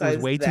read it. It was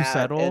way too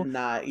subtle.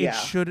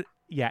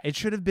 It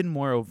should have been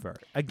more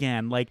overt.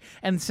 Again, like,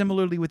 and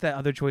similarly with that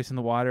other choice in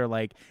the water,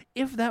 like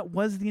if that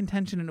was the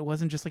intention and it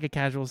wasn't just like a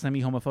casual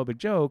semi-homophobic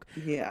joke,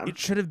 it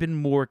should have been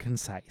more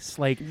concise.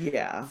 Like,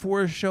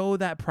 for a show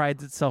that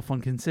prides itself on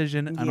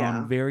concision and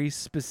on very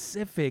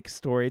specific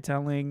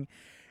storytelling,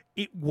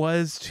 it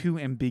was too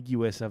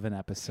ambiguous of an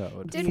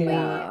episode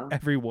for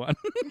everyone.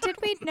 Did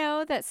we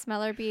know that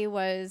Smellerby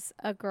was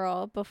a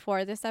girl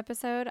before this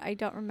episode? I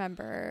don't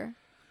remember.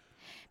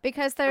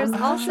 Because there's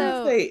I'm also sure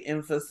if they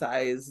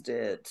emphasized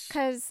it.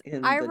 Because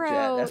in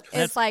Iroh the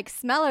Jet is like,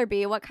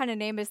 Smellerby, what kind of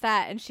name is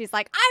that? And she's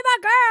like, I'm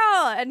a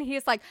girl. And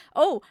he's like,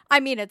 oh, I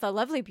mean, it's a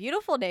lovely,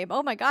 beautiful name.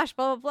 Oh my gosh,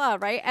 blah, blah,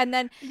 blah, right? And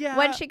then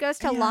when she goes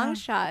to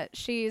Longshot,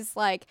 she's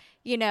like,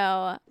 you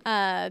know,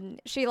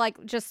 she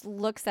like just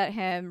looks at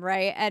him,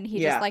 right? And he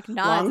just like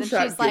nods.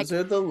 Longshot and she's like, gives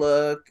her the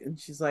look, and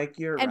she's like,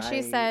 you're right. And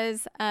she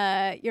says,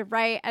 you're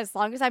right. As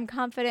long as I'm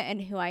confident in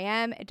who I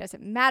am, it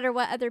doesn't matter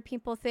what other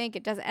people think.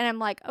 It doesn't. And I'm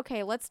like,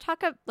 okay, let's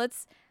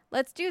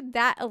do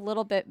that a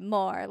little bit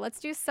more.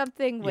 Let's do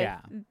something with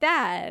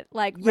that,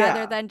 like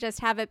rather than just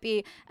have it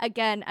be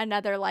again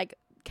another like,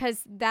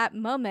 because that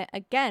moment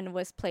again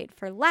was played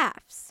for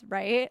laughs,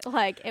 right?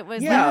 Like it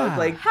was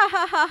like ha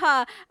ha ha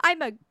ha.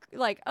 I'm a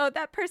like, oh,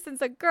 that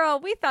person's a girl.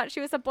 We thought she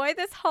was a boy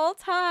this whole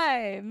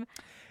time.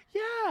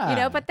 Yeah. You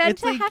know, but then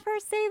it's to have her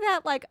say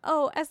that, like,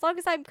 oh, as long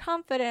as I'm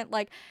confident,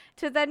 like,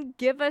 to then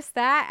give us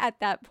that at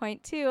that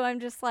point, too, I'm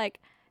just like,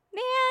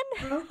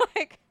 man.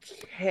 like,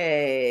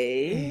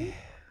 okay.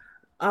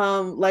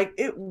 Like,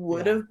 it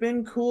would have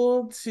been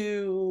cool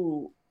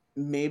to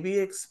maybe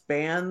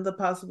expand the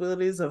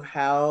possibilities of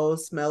how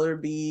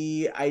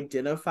Smellerby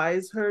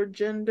identifies her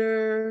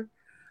gender.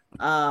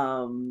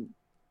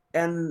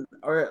 And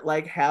or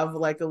like have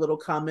like a little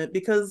comment,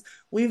 because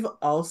we've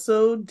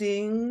also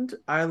dinged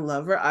our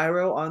lover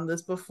Iroh on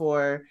this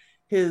before,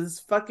 his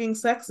fucking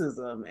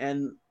sexism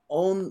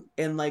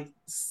and like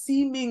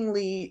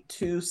seemingly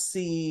to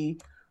see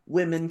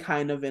women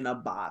kind of in a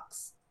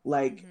box.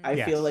 Like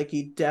I feel like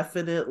he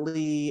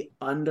definitely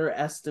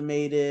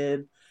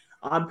underestimated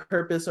on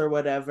purpose or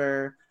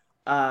whatever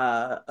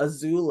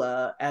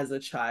Azula as a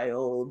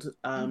child.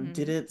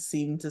 Didn't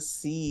seem to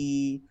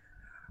see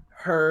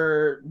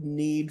her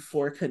need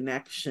for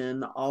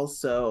connection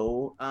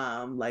also,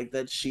 like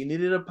that she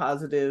needed a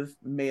positive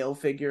male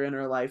figure in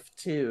her life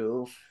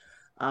too.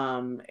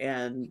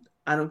 And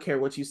I don't care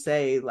what you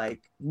say,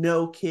 like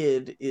no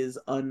kid is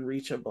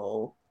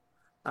unreachable,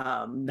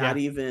 not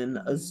even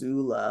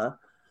Azula.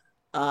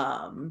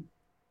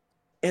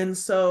 And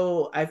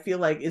so I feel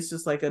like it's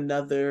just like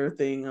another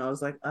thing. I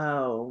was like,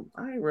 oh,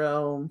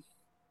 Iroh,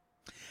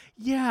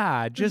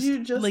 just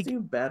you just like, do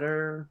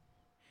better.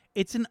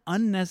 It's an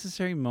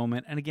unnecessary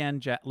moment. And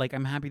again, like,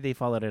 I'm happy they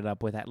followed it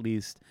up with at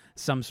least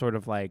some sort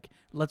of like,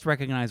 let's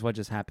recognize what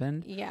just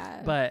happened.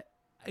 Yeah. But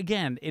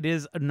again, it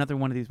is another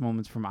one of these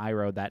moments from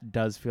Iroh that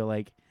does feel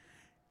like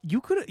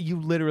you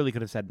literally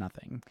could have said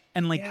nothing.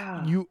 And like,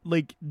 you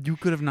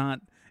could have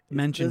not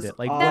mentioned it.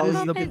 Like, what is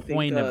the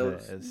point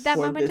of this? That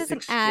moment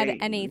doesn't add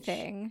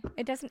anything.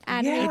 It doesn't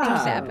add anything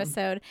to the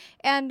episode.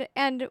 And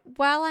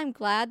while I'm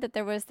glad that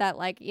there was that,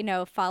 like, you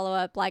know, follow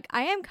up, like,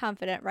 I am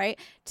confident, right?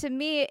 To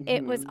me,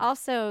 it was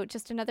also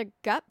just another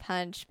gut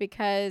punch,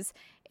 because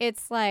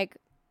it's like,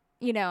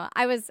 you know,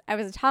 I was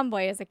a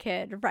tomboy as a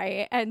kid,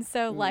 right? And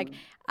so like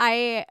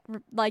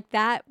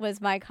that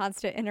was my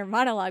constant inner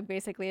monologue.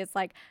 Basically, it's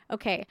like,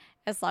 okay,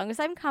 as long as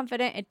I'm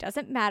confident, it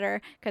doesn't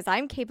matter, because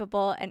I'm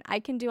capable and I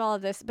can do all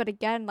of this. But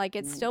again, like,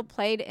 it's still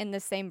played in the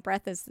same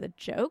breath as the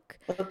joke.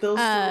 But there'll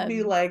still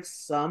be like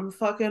some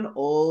fucking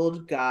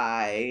old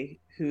guy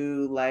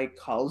who like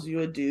calls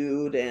you a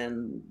dude,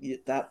 and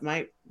that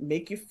might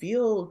make you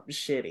feel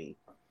shitty.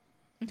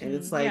 And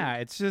it's like,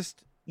 it's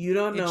just, you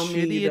don't know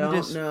me, you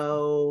don't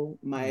know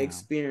my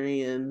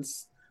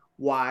experience.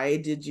 Why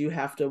did you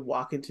have to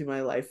walk into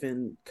my life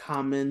and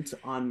comment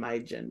on my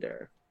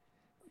gender?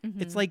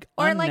 It's like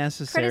or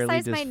unnecessarily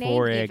like criticize my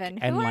name even.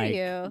 And who like,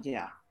 are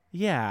you?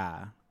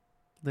 Yeah,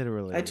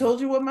 literally. I told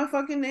you what my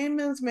fucking name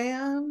is,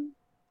 man.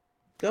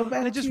 Go back.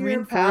 And it just to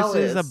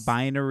reinforces your a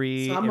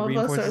binary. Some it of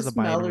reinforces us are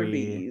a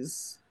binary.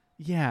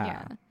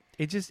 Yeah.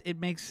 It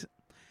makes.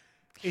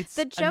 It's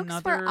the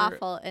jokes were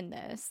awful in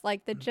this.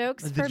 Like the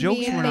jokes for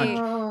me,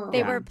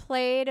 they were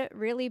played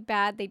really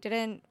bad. They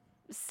didn't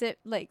sit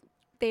like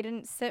they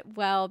didn't sit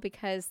well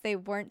because they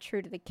weren't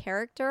true to the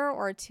character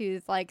or to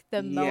like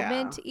the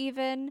moment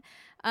even,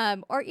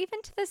 or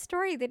even to the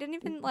story. They didn't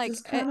even like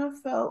just kind of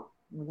felt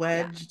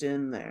wedged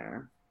in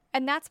there.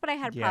 And that's what I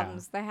had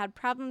problems. I had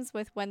problems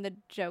with when the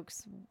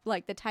jokes,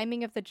 like the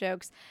timing of the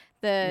jokes,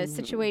 the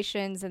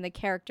situations and the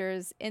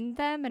characters in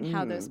them and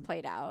how those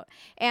played out.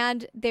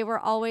 And they were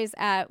always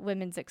at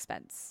women's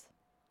expense.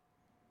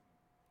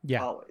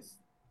 Yeah. Always.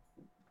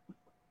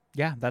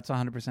 Yeah, that's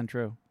 100%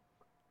 true.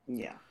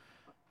 Yeah.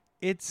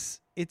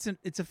 It's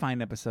a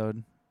fine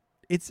episode.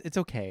 It's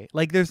okay.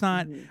 Like there's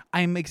not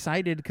I'm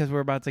excited because we're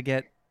about to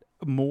get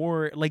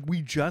more, like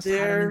we just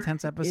had an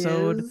intense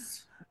episode.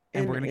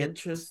 And we're gonna get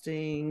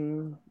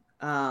interesting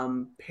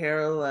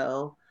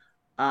parallel.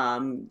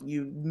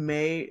 You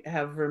may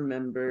have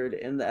remembered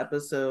in the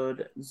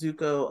episode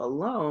Zuko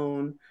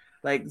Alone,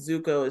 like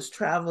Zuko is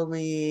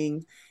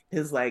traveling,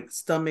 his like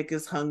stomach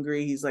is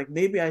hungry. He's like,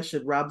 maybe I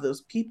should rob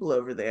those people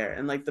over there.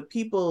 And like the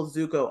people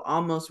Zuko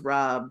almost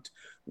robbed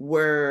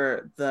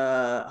were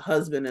the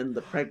husband and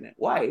the pregnant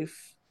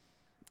wife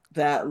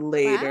that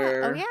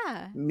later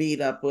meet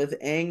up with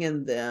Aang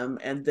and them,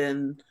 and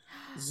then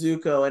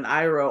Zuko and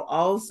Iroh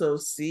also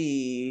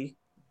see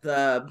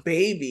the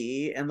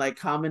baby and like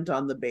comment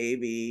on the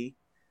baby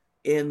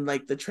in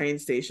like the train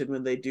station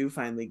when they do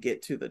finally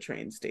get to the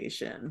train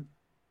station.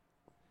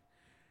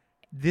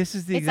 This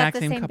is the exact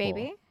same couple.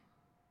 Baby?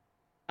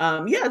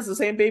 Yeah, it's the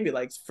same baby.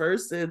 Like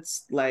first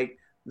it's like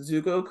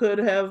Zuko could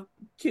have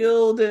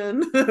killed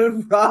and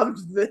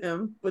robbed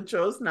them, but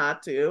chose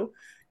not to.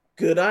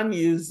 Good on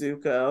you,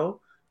 Zuko.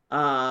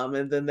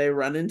 And then they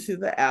run into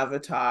the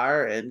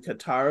Avatar, and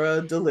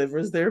Katara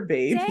delivers their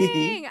baby.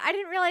 Dang, I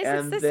didn't realize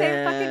it's the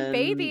same fucking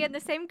baby and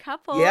the same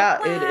couple. Yeah,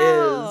 wow. It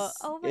is.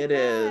 Oh my God.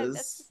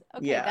 Is.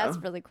 That's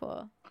really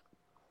cool.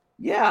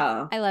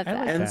 Yeah. I love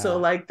that. And so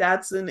like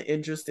that's an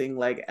interesting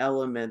like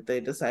element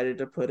they decided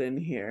to put in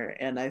here.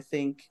 And I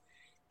think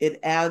it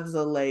adds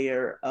a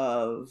layer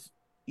of,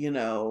 you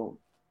know,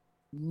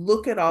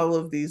 look at all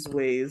of these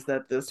ways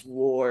that this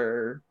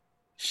war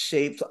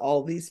shaped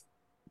all these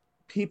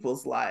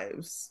people's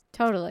lives.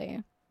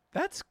 Totally.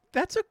 That's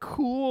a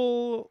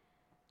cool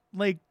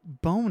like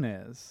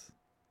bonus.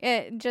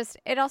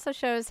 It also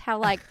shows how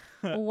like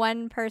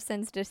one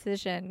person's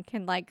decision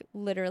can like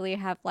literally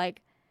have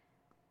like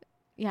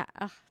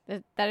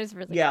that is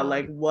really cool.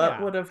 Like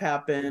what would have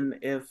happened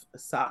if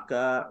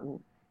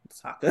Zuko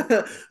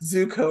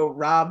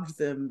robbed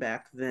them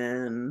back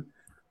then?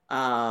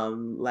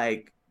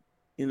 Like,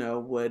 you know,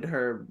 would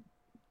her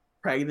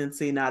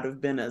pregnancy not have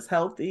been as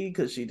healthy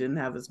because she didn't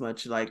have as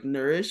much like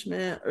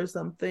nourishment or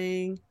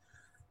something?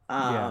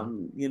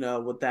 You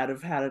know, would that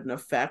have had an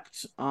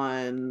effect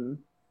on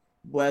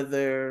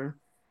whether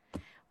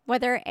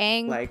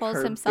Aang like pulls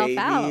her himself baby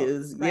out?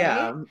 Is,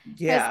 right?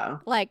 Yeah.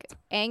 Like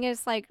Aang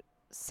is like,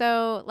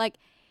 so like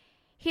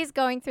he's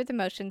going through the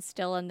motions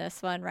still in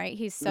this one, right?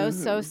 He's so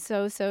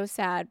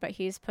sad, but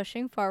he's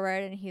pushing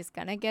forward and he's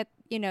gonna get,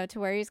 you know, to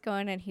where he's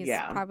going, and he's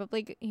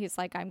he's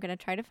like, I'm gonna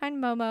try to find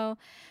Momo,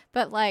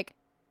 but like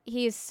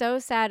he's so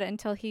sad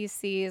until he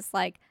sees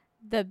like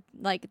the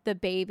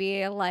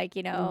baby, like,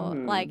 you know,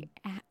 like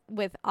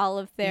with all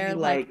of their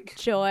like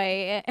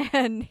joy,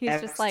 and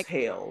he's just like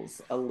exhales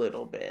a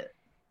little bit.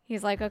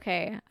 He's like,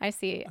 okay, I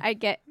see, I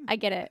get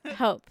it,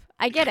 hope,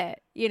 I get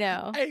it, you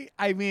know.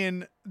 I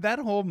mean, that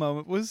whole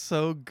moment was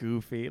so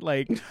goofy.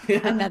 Like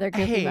another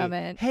goofy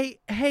moment.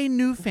 Hey,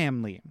 new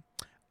family.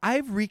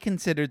 I've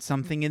reconsidered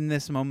something in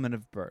this moment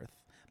of birth.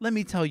 Let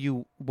me tell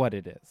you what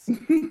it is.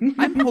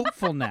 I'm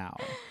hopeful now.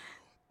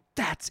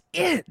 That's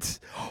it.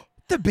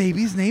 The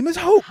baby's name is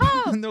Hope.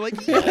 And they're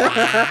like,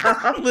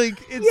 yeah. Like,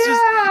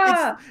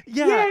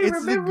 it's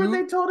remember when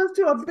they told us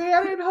to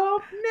abandon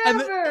Hope?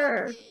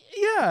 Never.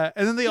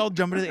 And then they all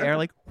jump into the air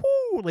like,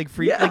 whoo, like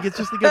free. Like it's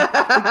just like,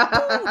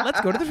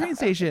 let's go to the train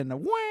station.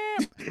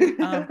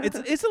 Wham.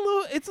 It's a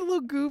little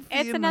goofy.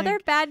 It's another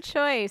bad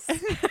choice.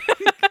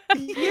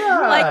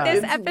 Like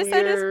this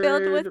episode is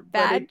filled with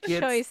bad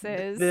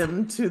choices.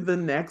 Them to the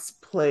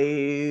next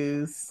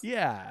place.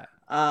 Yeah.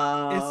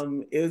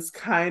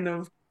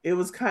 It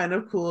was kind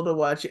of cool to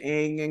watch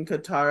Aang and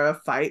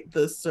Katara fight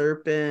the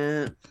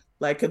serpent.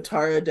 Like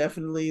Katara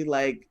definitely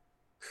like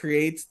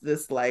creates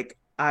this like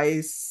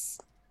ice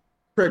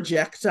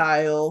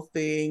projectile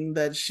thing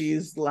that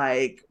she's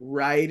like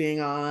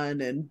riding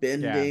on and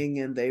bending,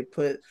 and they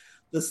put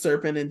the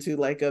serpent into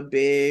like a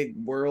big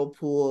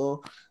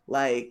whirlpool.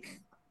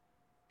 Like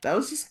that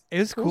was just it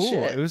was cool.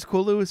 Shit. It was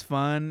cool. It was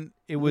fun.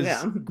 It was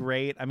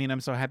great. I mean, I'm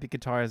so happy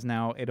Katara is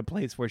now at a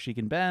place where she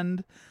can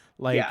bend.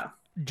 Like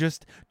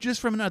just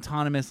from an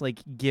autonomous, like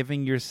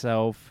giving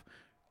yourself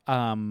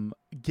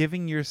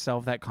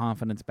that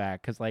confidence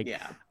back, because like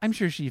I'm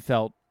sure she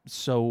felt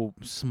so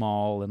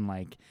small, and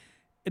like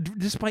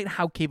despite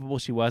how capable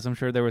she was, I'm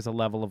sure there was a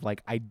level of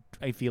like I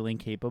feel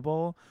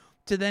incapable,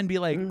 to then be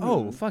like,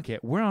 oh fuck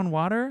it, we're on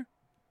water,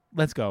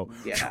 let's go.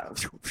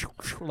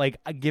 Like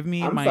give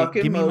me my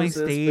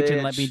stage, bitch.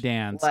 And let me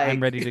dance. Like... I'm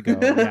ready to go.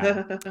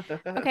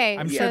 Okay,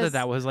 I'm sure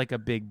that was like a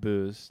big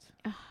boost.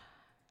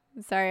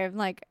 Sorry, I'm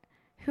like,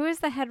 who is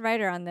the head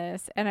writer on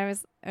this? And I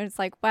was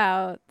like,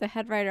 wow, the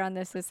head writer on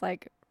this is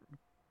like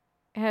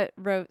also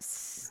wrote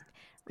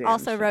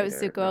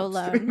Zuko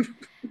Alone.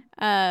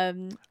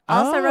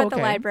 Also wrote The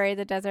Library,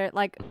 The Desert.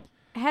 Like,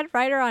 head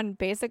writer on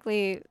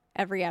basically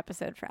every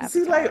episode for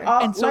Avatar. See,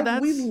 and so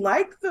we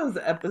like those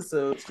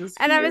episodes.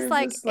 And I was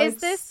like, is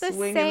this the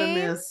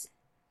same?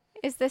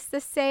 Is this the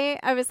same?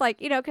 I was like,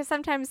 because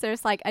sometimes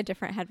there's like a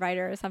different head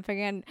writer or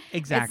something, and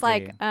it's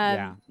like,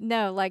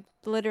 no, like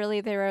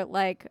literally they were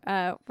like,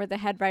 were the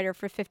head writer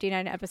for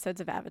 59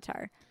 episodes of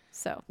Avatar.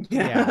 So so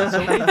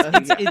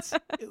it's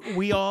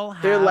we all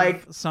have they're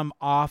like some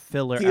off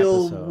filler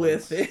deal episodes.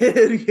 With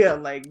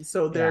it,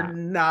 so they're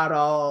not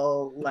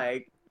all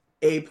like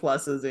A+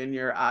 in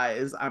your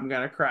eyes. I'm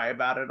gonna cry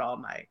about it all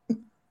night.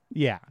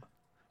 Yeah,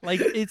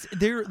 like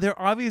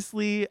they're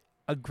obviously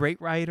a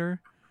great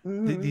writer.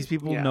 Mm-hmm. These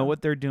people know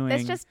what they're doing.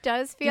 This just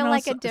does feel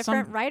like a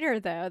different writer,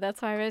 though.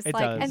 That's why I was it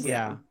like, does,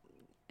 and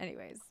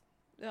anyways,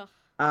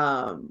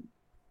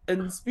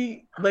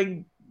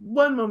 and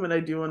one moment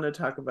I do want to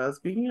talk about.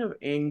 Speaking of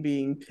Aang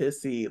being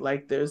pissy,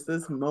 like there's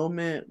this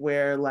moment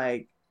where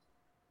like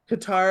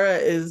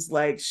Katara is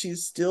like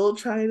she's still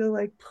trying to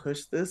like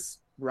push this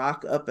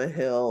rock up a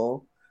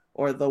hill,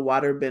 or the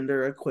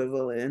waterbender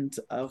equivalent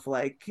of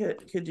like,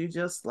 could you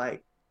just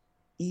like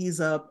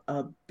ease up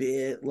a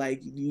bit?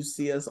 Like, you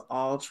see us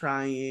all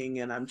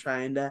trying, and I'm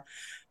trying to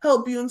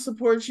help you and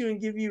support you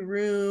and give you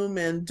room,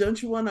 and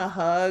don't you want a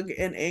hug?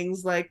 And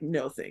Aang's like,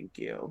 no thank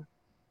you.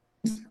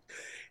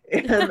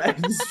 And I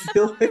just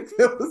feel like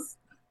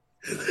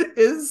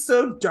it's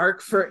so dark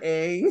for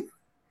Aang.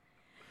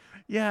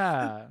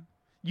 Yeah,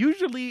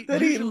 usually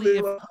he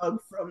blew a hug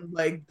from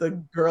like the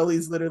girl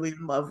he's literally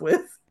in love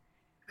with,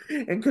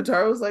 and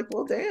Katara was like,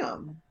 well,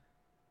 damn.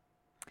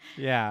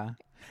 Yeah,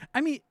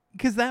 I mean,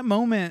 because that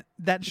moment,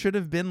 that should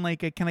have been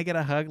like a, can I get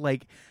a hug?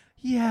 Like,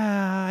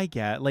 yeah, I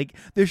get. Like,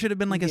 there should have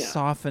been like a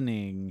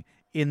softening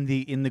in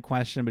the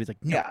question, but he's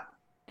like, no. Yeah.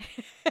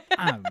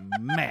 I'm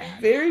mad.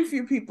 Very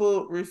few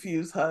people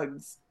refuse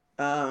hugs.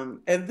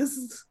 And this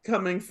is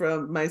coming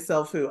from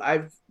myself, who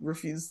I've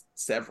refused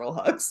several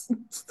hugs.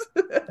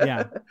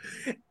 Yeah.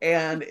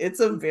 And it's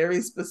a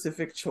very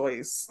specific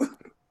choice.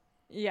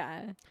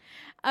 Yeah.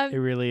 It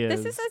really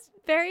is. This is a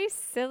very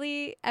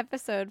silly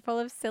episode full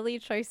of silly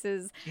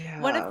choices. Yeah.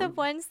 One of the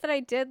ones that I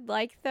did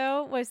like,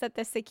 though, was that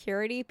the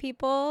security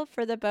people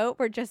for the boat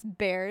were just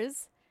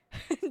bears.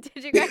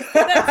 Did you guys see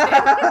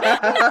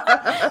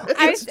that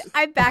too?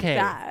 I backed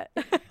that.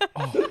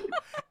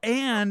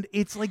 And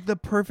it's like the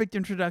perfect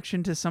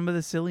introduction to some of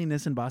the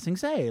silliness in Ba Sing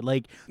Se.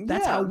 Like,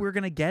 that's how we're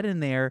going to get in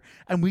there.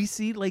 And we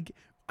see, like,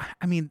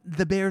 I mean,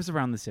 the bears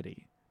around the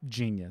city.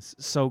 Genius.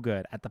 So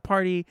good. At the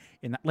party,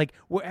 in that, like,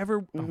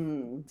 wherever.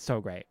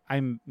 So great.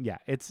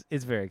 It's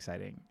very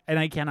exciting. And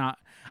I'm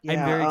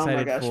very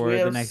excited for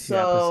the next few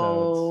episodes.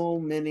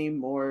 So many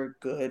more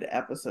good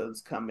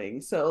episodes coming.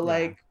 So,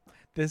 like,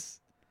 this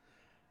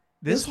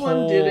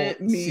one didn't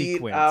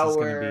meet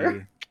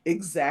our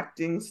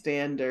exacting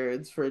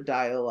standards for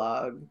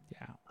dialogue.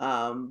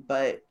 Yeah.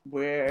 But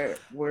we're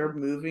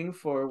moving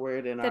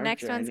forward in our journey. The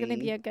next one's going to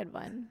be a good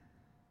one.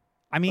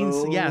 I mean,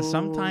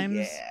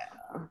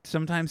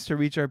 sometimes to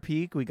reach our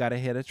peak, we got to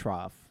hit a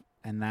trough,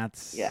 and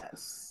that's you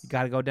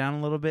got to go down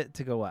a little bit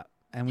to go up,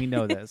 and we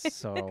know this.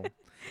 So,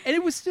 and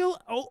it was still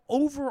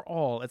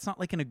overall, it's not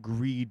like an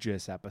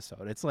egregious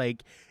episode. It's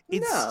like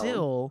it's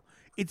still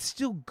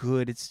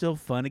good. It's still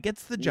fun. It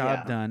gets the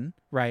job done,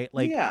 right?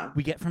 Like,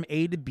 we get from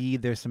A to B.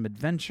 There's some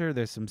adventure.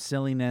 There's some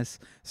silliness,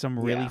 some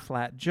really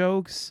flat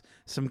jokes,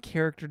 some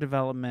character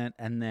development,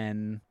 and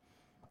then,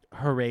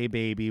 hooray,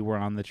 baby, we're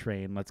on the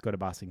train. Let's go to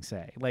Ba Sing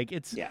Se. Like,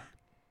 it's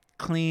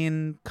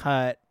clean,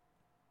 cut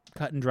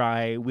and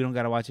dry. We don't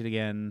got to watch it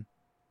again.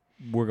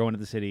 We're going to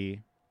the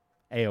city.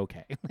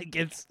 A-okay. Like,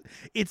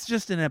 it's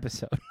just an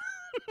episode.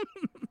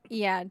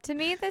 Yeah, to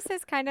me, this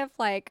is kind of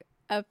like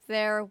up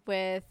there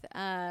with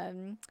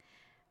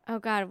oh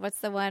god, what's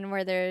the one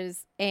where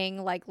there's Aang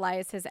like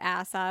lies his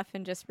ass off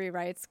and just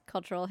rewrites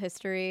cultural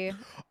history?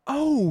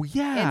 Oh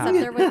yeah, it's up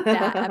there with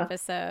that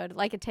episode,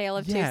 like A Tale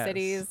of Two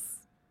Cities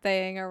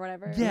thing or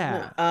whatever.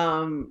 Yeah.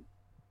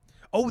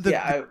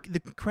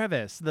 The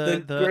crevice,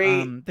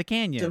 the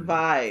canyon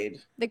divide,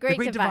 the great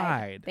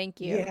divide. Thank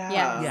you.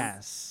 Yeah.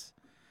 Yes.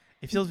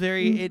 It feels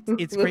very.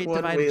 It's Great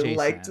Divide we adjacent.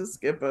 Like to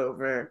skip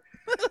over.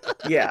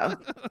 Yeah.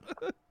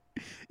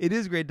 It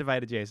is Great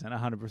Divide adjacent,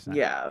 100%.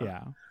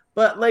 Yeah.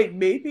 But like,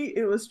 maybe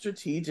it was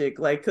strategic,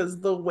 like, because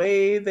the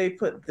way they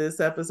put this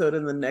episode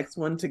and the next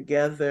one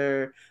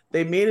together,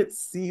 they made it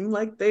seem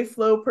like they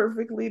flow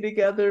perfectly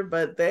together,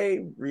 but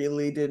they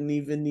really didn't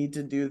even need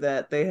to do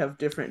that. They have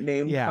different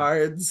name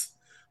cards,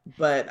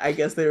 but I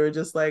guess they were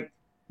just like,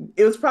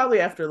 it was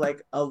probably after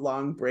like a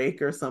long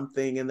break or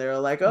something, and they were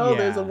like,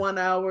 there's a 1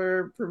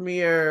 hour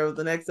premiere of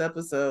the next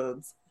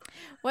episodes.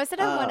 Was it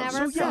a 1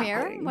 hour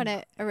premiere when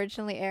it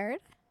originally aired?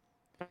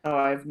 Oh,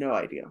 I have no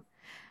idea.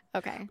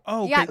 Okay.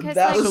 Oh, yeah, because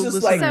that like, was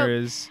just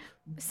listeners.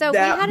 So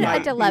that we had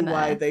might a dilemma. be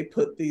why they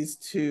put these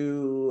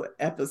 2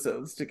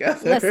 episodes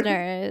together.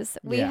 Listeners,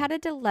 we Yeah. had a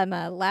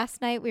dilemma.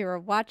 Last night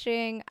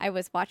I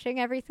was watching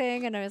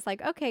everything and I was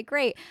like, okay,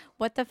 great.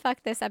 What the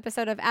fuck? This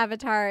episode of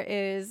Avatar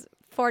is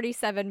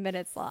 47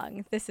 minutes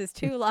long. This is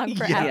too long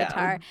for Yeah.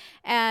 Avatar.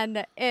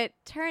 And it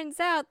turns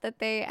out that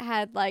they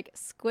had like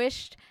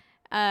squished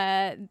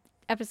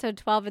episode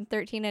 12 and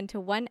 13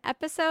 into one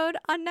episode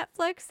on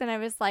Netflix. And I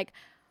was like,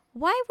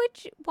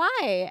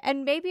 why?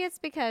 And maybe it's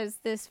because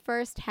this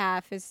first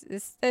half is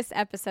this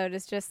episode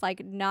is just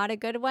like not a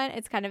good one.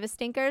 It's kind of a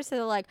stinker. So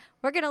they're like,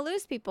 we're gonna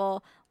lose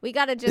people. We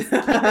gotta just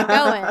keep it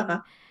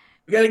going.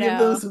 We gotta give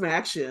them some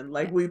action.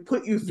 Like, we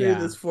put you through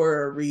this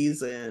for a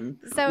reason.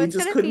 So we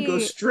just couldn't go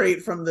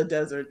straight from the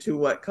desert to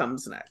what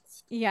comes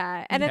next.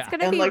 Yeah, and it's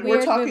gonna be like,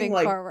 weird we're talking, moving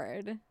like,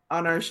 forward.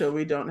 On our show,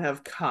 we don't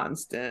have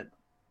constant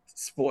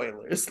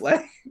spoilers.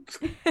 Like,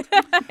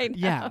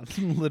 yeah,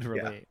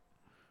 literally.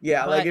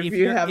 Yeah, like if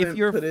you haven't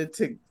put it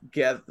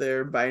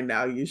together by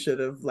now, you should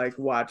have like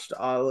watched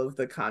all of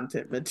the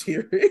content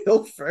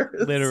material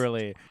first.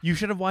 Literally. You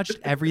should have watched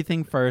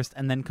everything first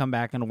and then come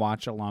back and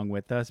watch along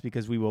with us,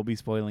 because we will be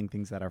spoiling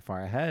things that are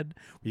far ahead.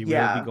 We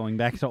will be going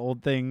back to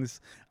old things.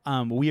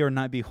 We are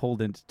not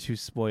beholden to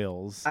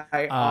spoils.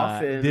 I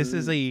often this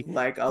is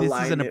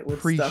an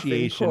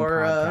appreciation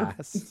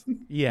podcast.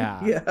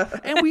 Yeah.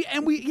 And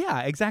we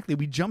exactly.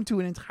 We jump to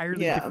an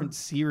entirely different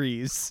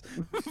series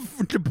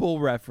to pull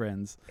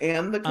reference.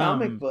 And the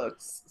comic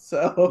books.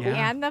 So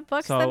and the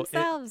books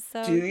themselves.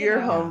 Do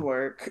your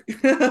homework.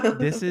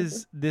 This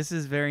is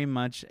very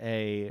much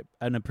an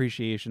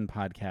appreciation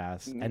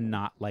podcast and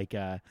not like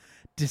a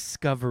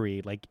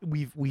discovery. Like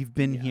we've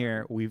been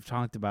here, we've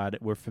talked about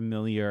it, we're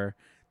familiar.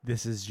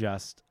 This is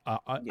just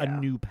a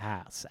new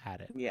pass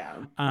at it. Yeah.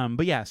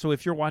 But yeah, so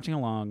if you're watching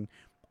along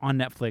on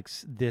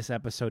Netflix, this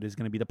episode is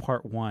going to be the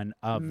part 1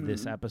 of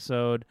this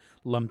episode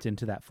lumped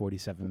into that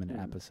 47-minute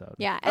episode.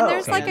 Yeah, and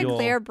there's like a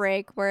clear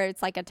break where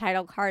it's like a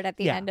title card at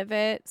the end of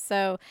it.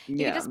 So you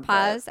can just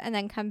pause and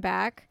then come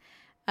back.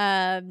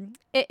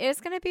 It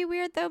is going to be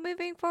weird though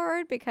moving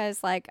forward,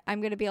 because like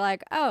I'm going to be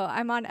like, oh,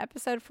 I'm on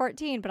episode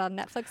 14, but on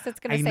Netflix it's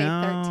going to say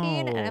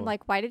 13, and I'm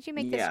like, why did you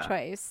make this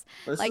choice?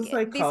 Let's like,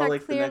 just, these are the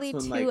clearly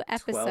next one, 2 like,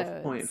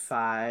 episodes.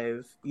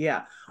 12.5.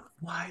 Yeah.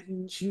 Why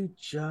didn't you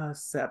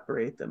just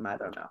separate them? I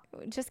don't know.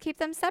 Just keep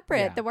them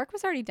separate. The work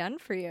was already done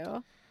for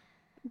you.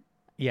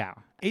 Yeah.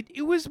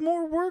 It was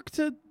more work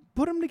to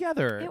put them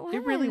together.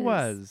 It really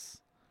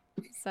was.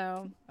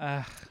 So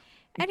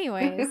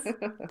anyways,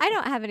 I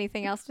don't have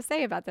anything else to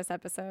say about this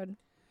episode.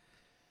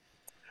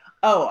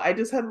 Oh, I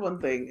just had one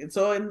thing. And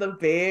so in the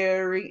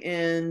very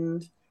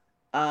end,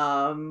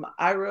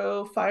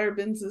 Iroh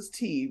firebends his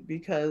tea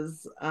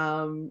because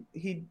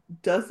he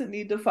doesn't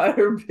need to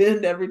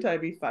firebend every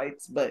time he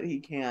fights, but he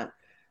can't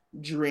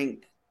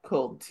drink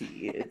cold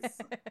tea. It's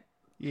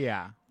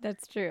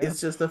that's true. It's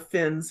just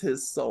offends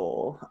his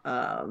soul.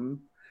 And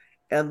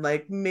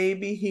like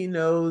maybe he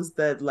knows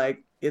that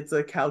like it's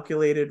a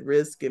calculated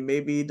risk, and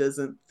maybe he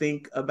doesn't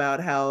think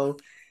about how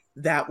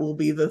that will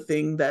be the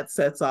thing that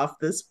sets off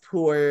this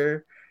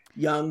poor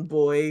young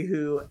boy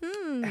who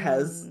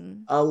has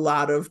a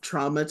lot of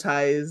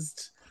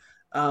traumatized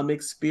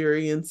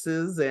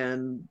experiences,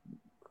 and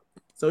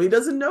so he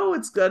doesn't know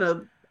it's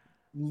gonna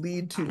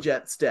lead to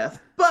Jet's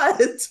death,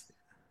 but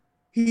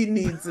he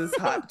needs his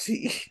hot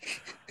tea.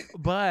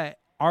 But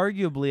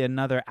arguably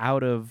another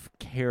out of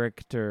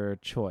character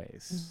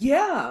choice.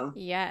 Yeah.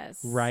 Yes.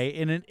 Right?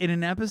 In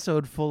an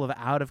episode full of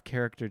out of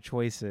character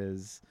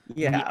choices,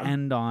 we Yeah.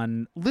 end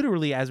on,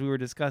 literally as we were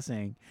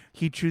discussing,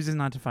 he chooses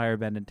not to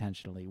firebend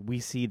intentionally. We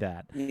see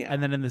that. Yeah.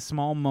 And then in the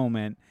small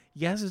moment,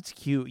 yes, it's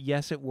cute.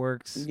 Yes, it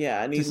works.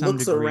 Yeah, and he to some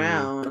looks degree.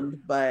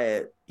 around,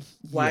 but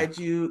why'd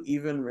you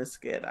even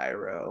risk it,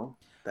 Iroh?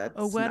 That's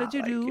why not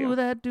did you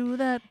like do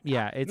that?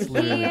 Yeah, it's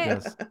literally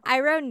just.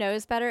 Iroh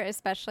knows better,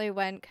 especially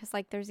when, because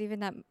like there's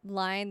even that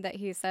line that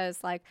he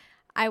says like,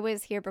 I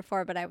was here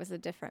before, but I was a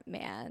different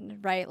man,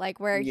 right? Like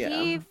where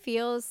he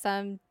feels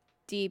some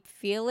deep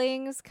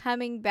feelings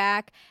coming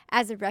back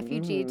as a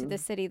refugee to the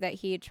city that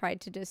he tried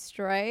to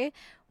destroy.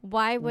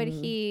 Why would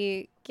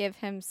he give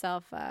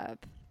himself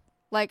up?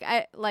 Like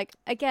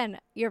again,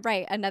 you're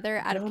right. Another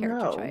out of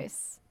character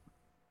choice.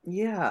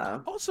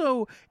 Yeah.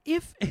 Also,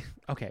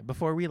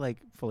 before we like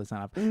fully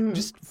sign off,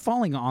 just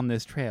falling on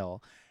this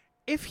trail,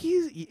 if he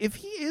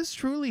is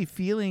truly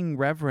feeling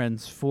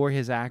reverence for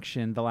his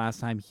action the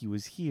last time he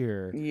was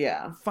here,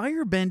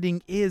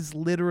 firebending is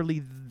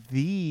literally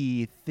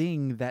the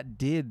thing that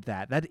did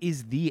that. That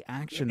is the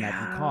action that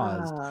he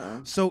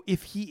caused. So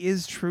if he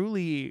is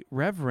truly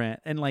reverent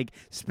and like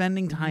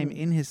spending time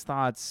in his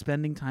thoughts,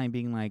 spending time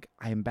being like,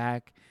 I'm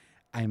back,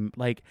 I'm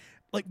like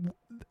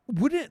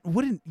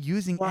wouldn't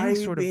using any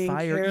sort of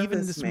fire, even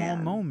in the small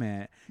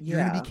moment, you're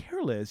gonna be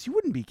careless. You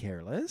wouldn't be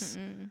careless.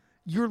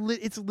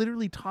 It's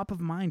literally top of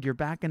mind. You're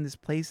back in this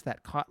place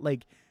that caught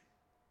like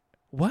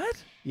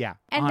what? Yeah,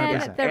 and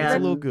 100%. then it's a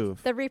little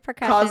goof. The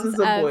repercussions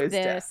of boy's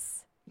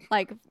this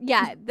Like,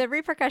 yeah, the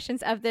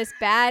repercussions of this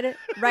bad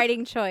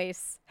writing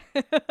choice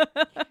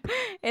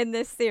in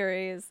this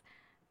series.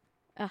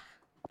 Ugh,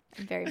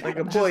 I'm very mad. Like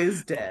a boy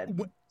is dead.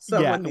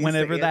 Someone needs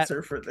to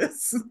answer for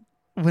this.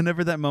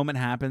 Whenever that moment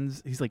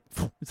happens, he's like,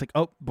 it's like,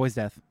 oh, boy's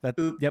death.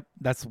 Yep,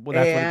 that's what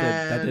it did.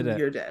 That did it.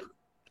 You're dead.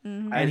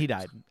 Mm-hmm. And he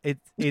died.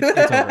 It's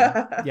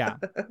over. Yeah.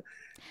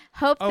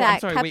 Hope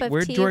that cup of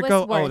where'd tea Jort was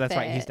go? worth Oh, that's it.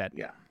 right. He's dead.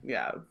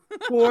 Yeah.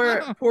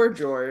 Poor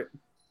Jort.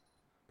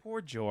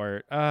 Poor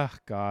Jort. Oh,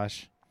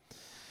 gosh.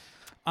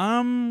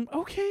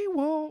 Okay,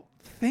 well,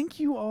 thank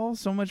you all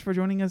so much for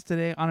joining us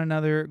today on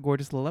another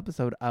gorgeous little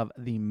episode of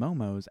the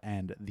Momos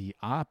and the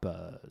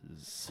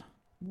Appas.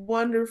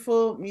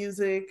 Wonderful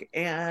music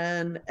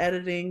and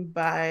editing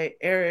by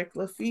Eric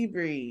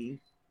Lefebvre.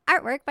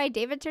 Artwork by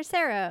David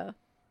Tercero.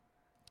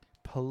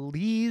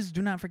 Please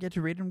do not forget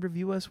to rate and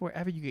review us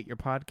wherever you get your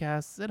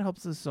podcasts. It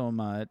helps us so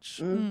much.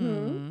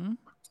 Mm-hmm.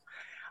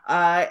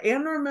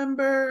 And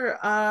remember,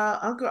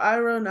 Uncle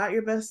Iroh, not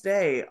your best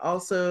day.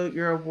 Also,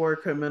 you're a war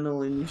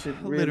criminal and you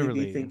should really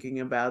be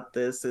thinking about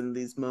this in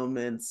these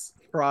moments,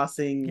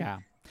 crossing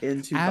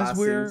into Ba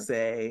Sing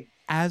Se.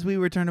 As we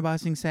return to Ba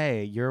Sing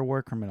Se, you're a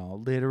war criminal.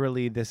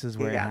 Literally, this is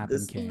where it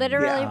happened, King.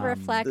 Literally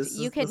reflect,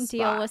 you can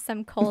deal with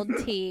some cold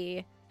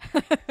tea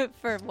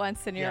for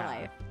once in your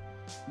life.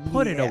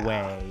 Put it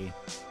away.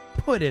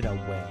 Put it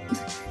away.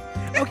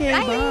 Okay,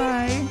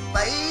 bye.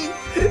 Bye.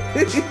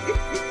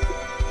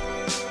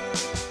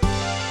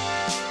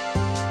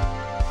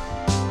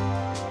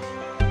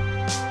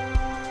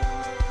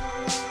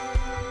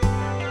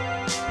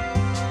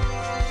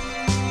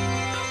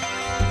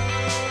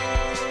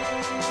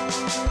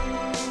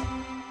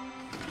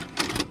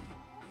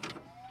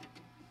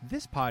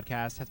 This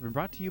podcast has been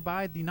brought to you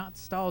by the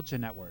Nostalgia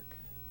Network.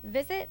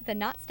 Visit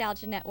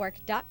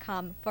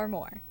thenostalgianetwork.com for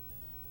more.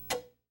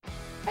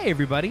 Hey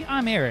everybody,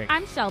 I'm Eric.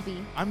 I'm Shelby.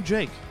 I'm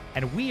Jake.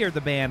 And we are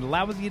the band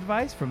Lousy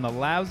Advice from the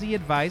Lousy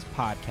Advice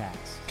Podcast.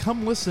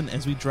 Come listen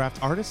as we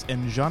draft artist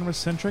and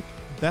genre-centric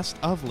best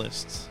of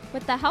lists.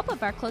 With the help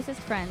of our closest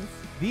friends.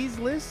 These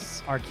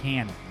lists are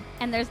canon.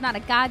 And there's not a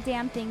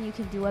goddamn thing you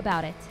can do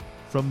about it.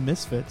 From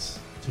Misfits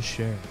to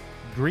Cher.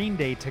 Green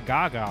Day to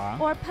Gaga.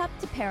 Or Pup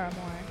to Paramore.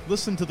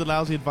 Listen to the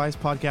Lousy Advice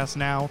Podcast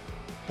now,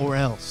 or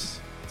else.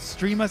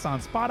 Stream us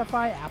on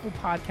Spotify, Apple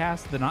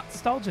Podcasts, the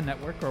Nostalgia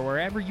Network, or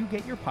wherever you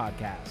get your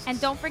podcasts. And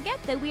don't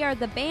forget that we are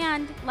the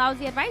band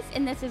Lousy Advice,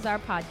 and this is our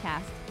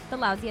podcast, the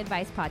Lousy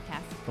Advice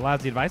Podcast. The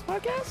Lousy Advice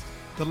Podcast?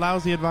 The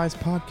Lousy Advice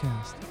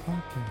Podcast.